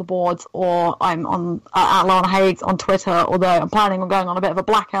Falcons on the boards, or I'm on at Lana Hagues on Twitter, although I'm planning on going on a bit of a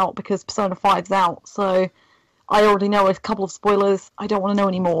blackout because Persona 5's out, so I already know a couple of spoilers. I don't want to know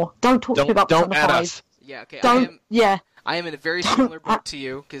anymore. Don't talk to me about Persona 5. Don't add us. Yeah, okay. Yeah. I am in a very similar boat to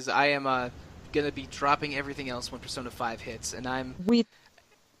you, because I am going to be dropping everything else when Persona 5 hits, and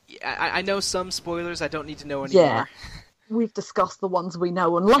I know some spoilers I don't need to know anymore. Yeah. We've discussed the ones we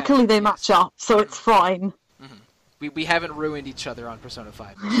know, and luckily they match up, so it's fine. We haven't ruined each other on Persona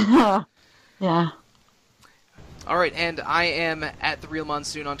 5. Yeah. Alright, and I am at The Real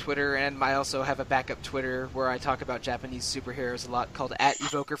Monsoon on Twitter, and I also have a backup Twitter where I talk about Japanese superheroes a lot, called at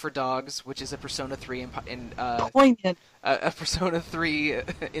Evoker for Dogs, which is a Persona 3 Poignant. a Persona 3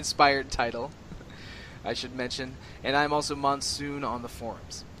 inspired title, I should mention. And I'm also Monsoon on the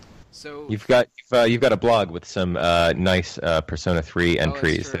forums. So You've got a blog with some nice Persona 3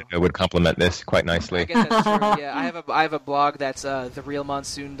 entries true. that would complement this quite nicely. I guess that's true. Yeah, I have a blog that's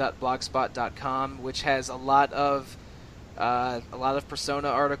therealmonsoon.blogspot.com, which has a lot of Persona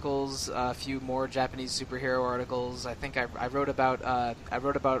articles, a few more Japanese superhero articles. I think I wrote about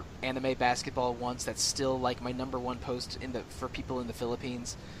anime basketball once. That's still like my #1 post for people in the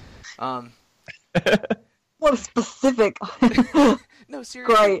Philippines. What a specific. No,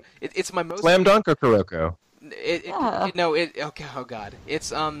 seriously. Great. It's my most Slam Dunk or Kuroko? Oh god.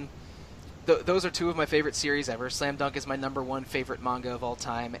 It's those are 2 of my favorite series ever. Slam Dunk is my #1 favorite manga of all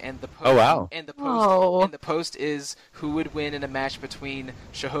time, and the post, Oh, wow. And the post is who would win in a match between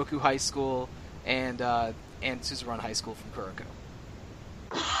Shohoku High School and Suzerain High School from Kuroko.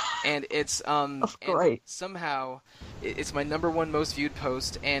 And it's That's great. And somehow it's my #1 most viewed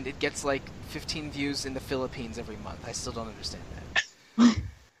post, and it gets like 15 views in the Philippines every month. I still don't understand that.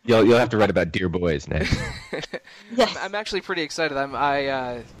 You'll have to write about Dear Boys next. Yes. I'm actually pretty excited.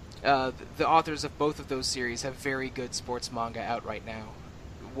 The authors of both of those series have very good sports manga out right now.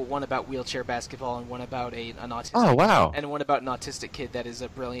 One about wheelchair basketball, and one about an autistic. Oh, wow. And one about an autistic kid that is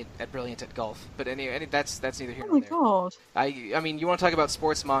brilliant at golf. But anyway, that's neither here Oh nor my there. god. I mean, you want to talk about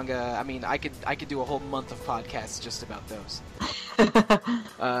sports manga? I mean, I could do a whole month of podcasts just about those.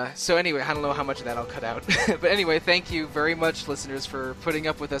 So anyway, I don't know how much of that I'll cut out. But anyway, thank you very much, listeners, for putting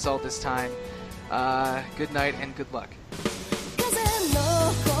up with us all this time. Good night and good luck.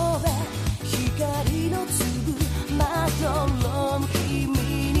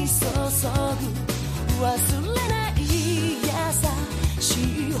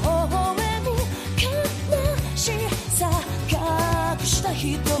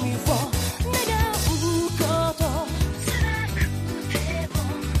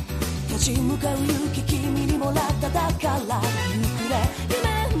 立ち向かう勇気君にもらっただからゆくれ夢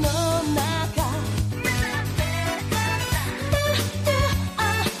の中待って会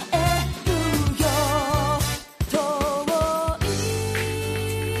えるよ共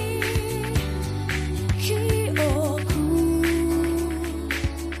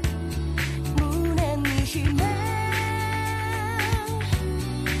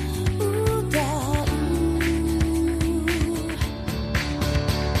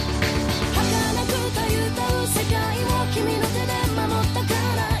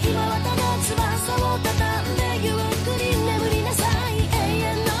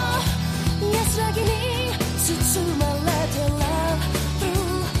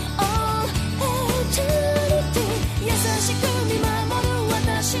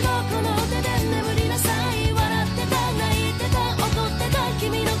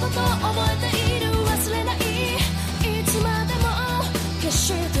覚えている忘れないいつまでも決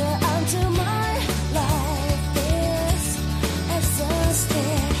して Until my life is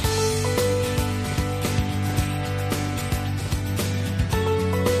exhausted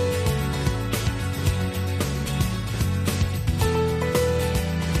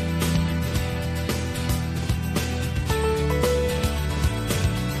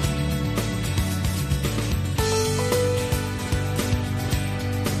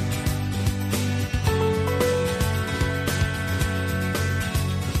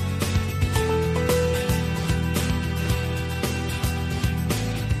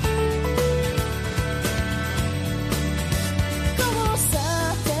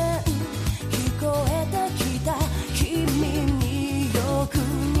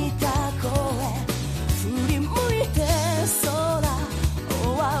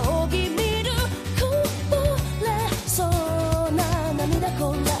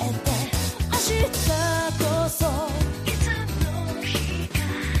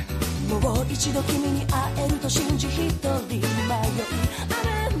一度君に会えると信じ一人迷い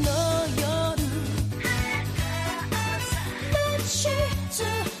雨の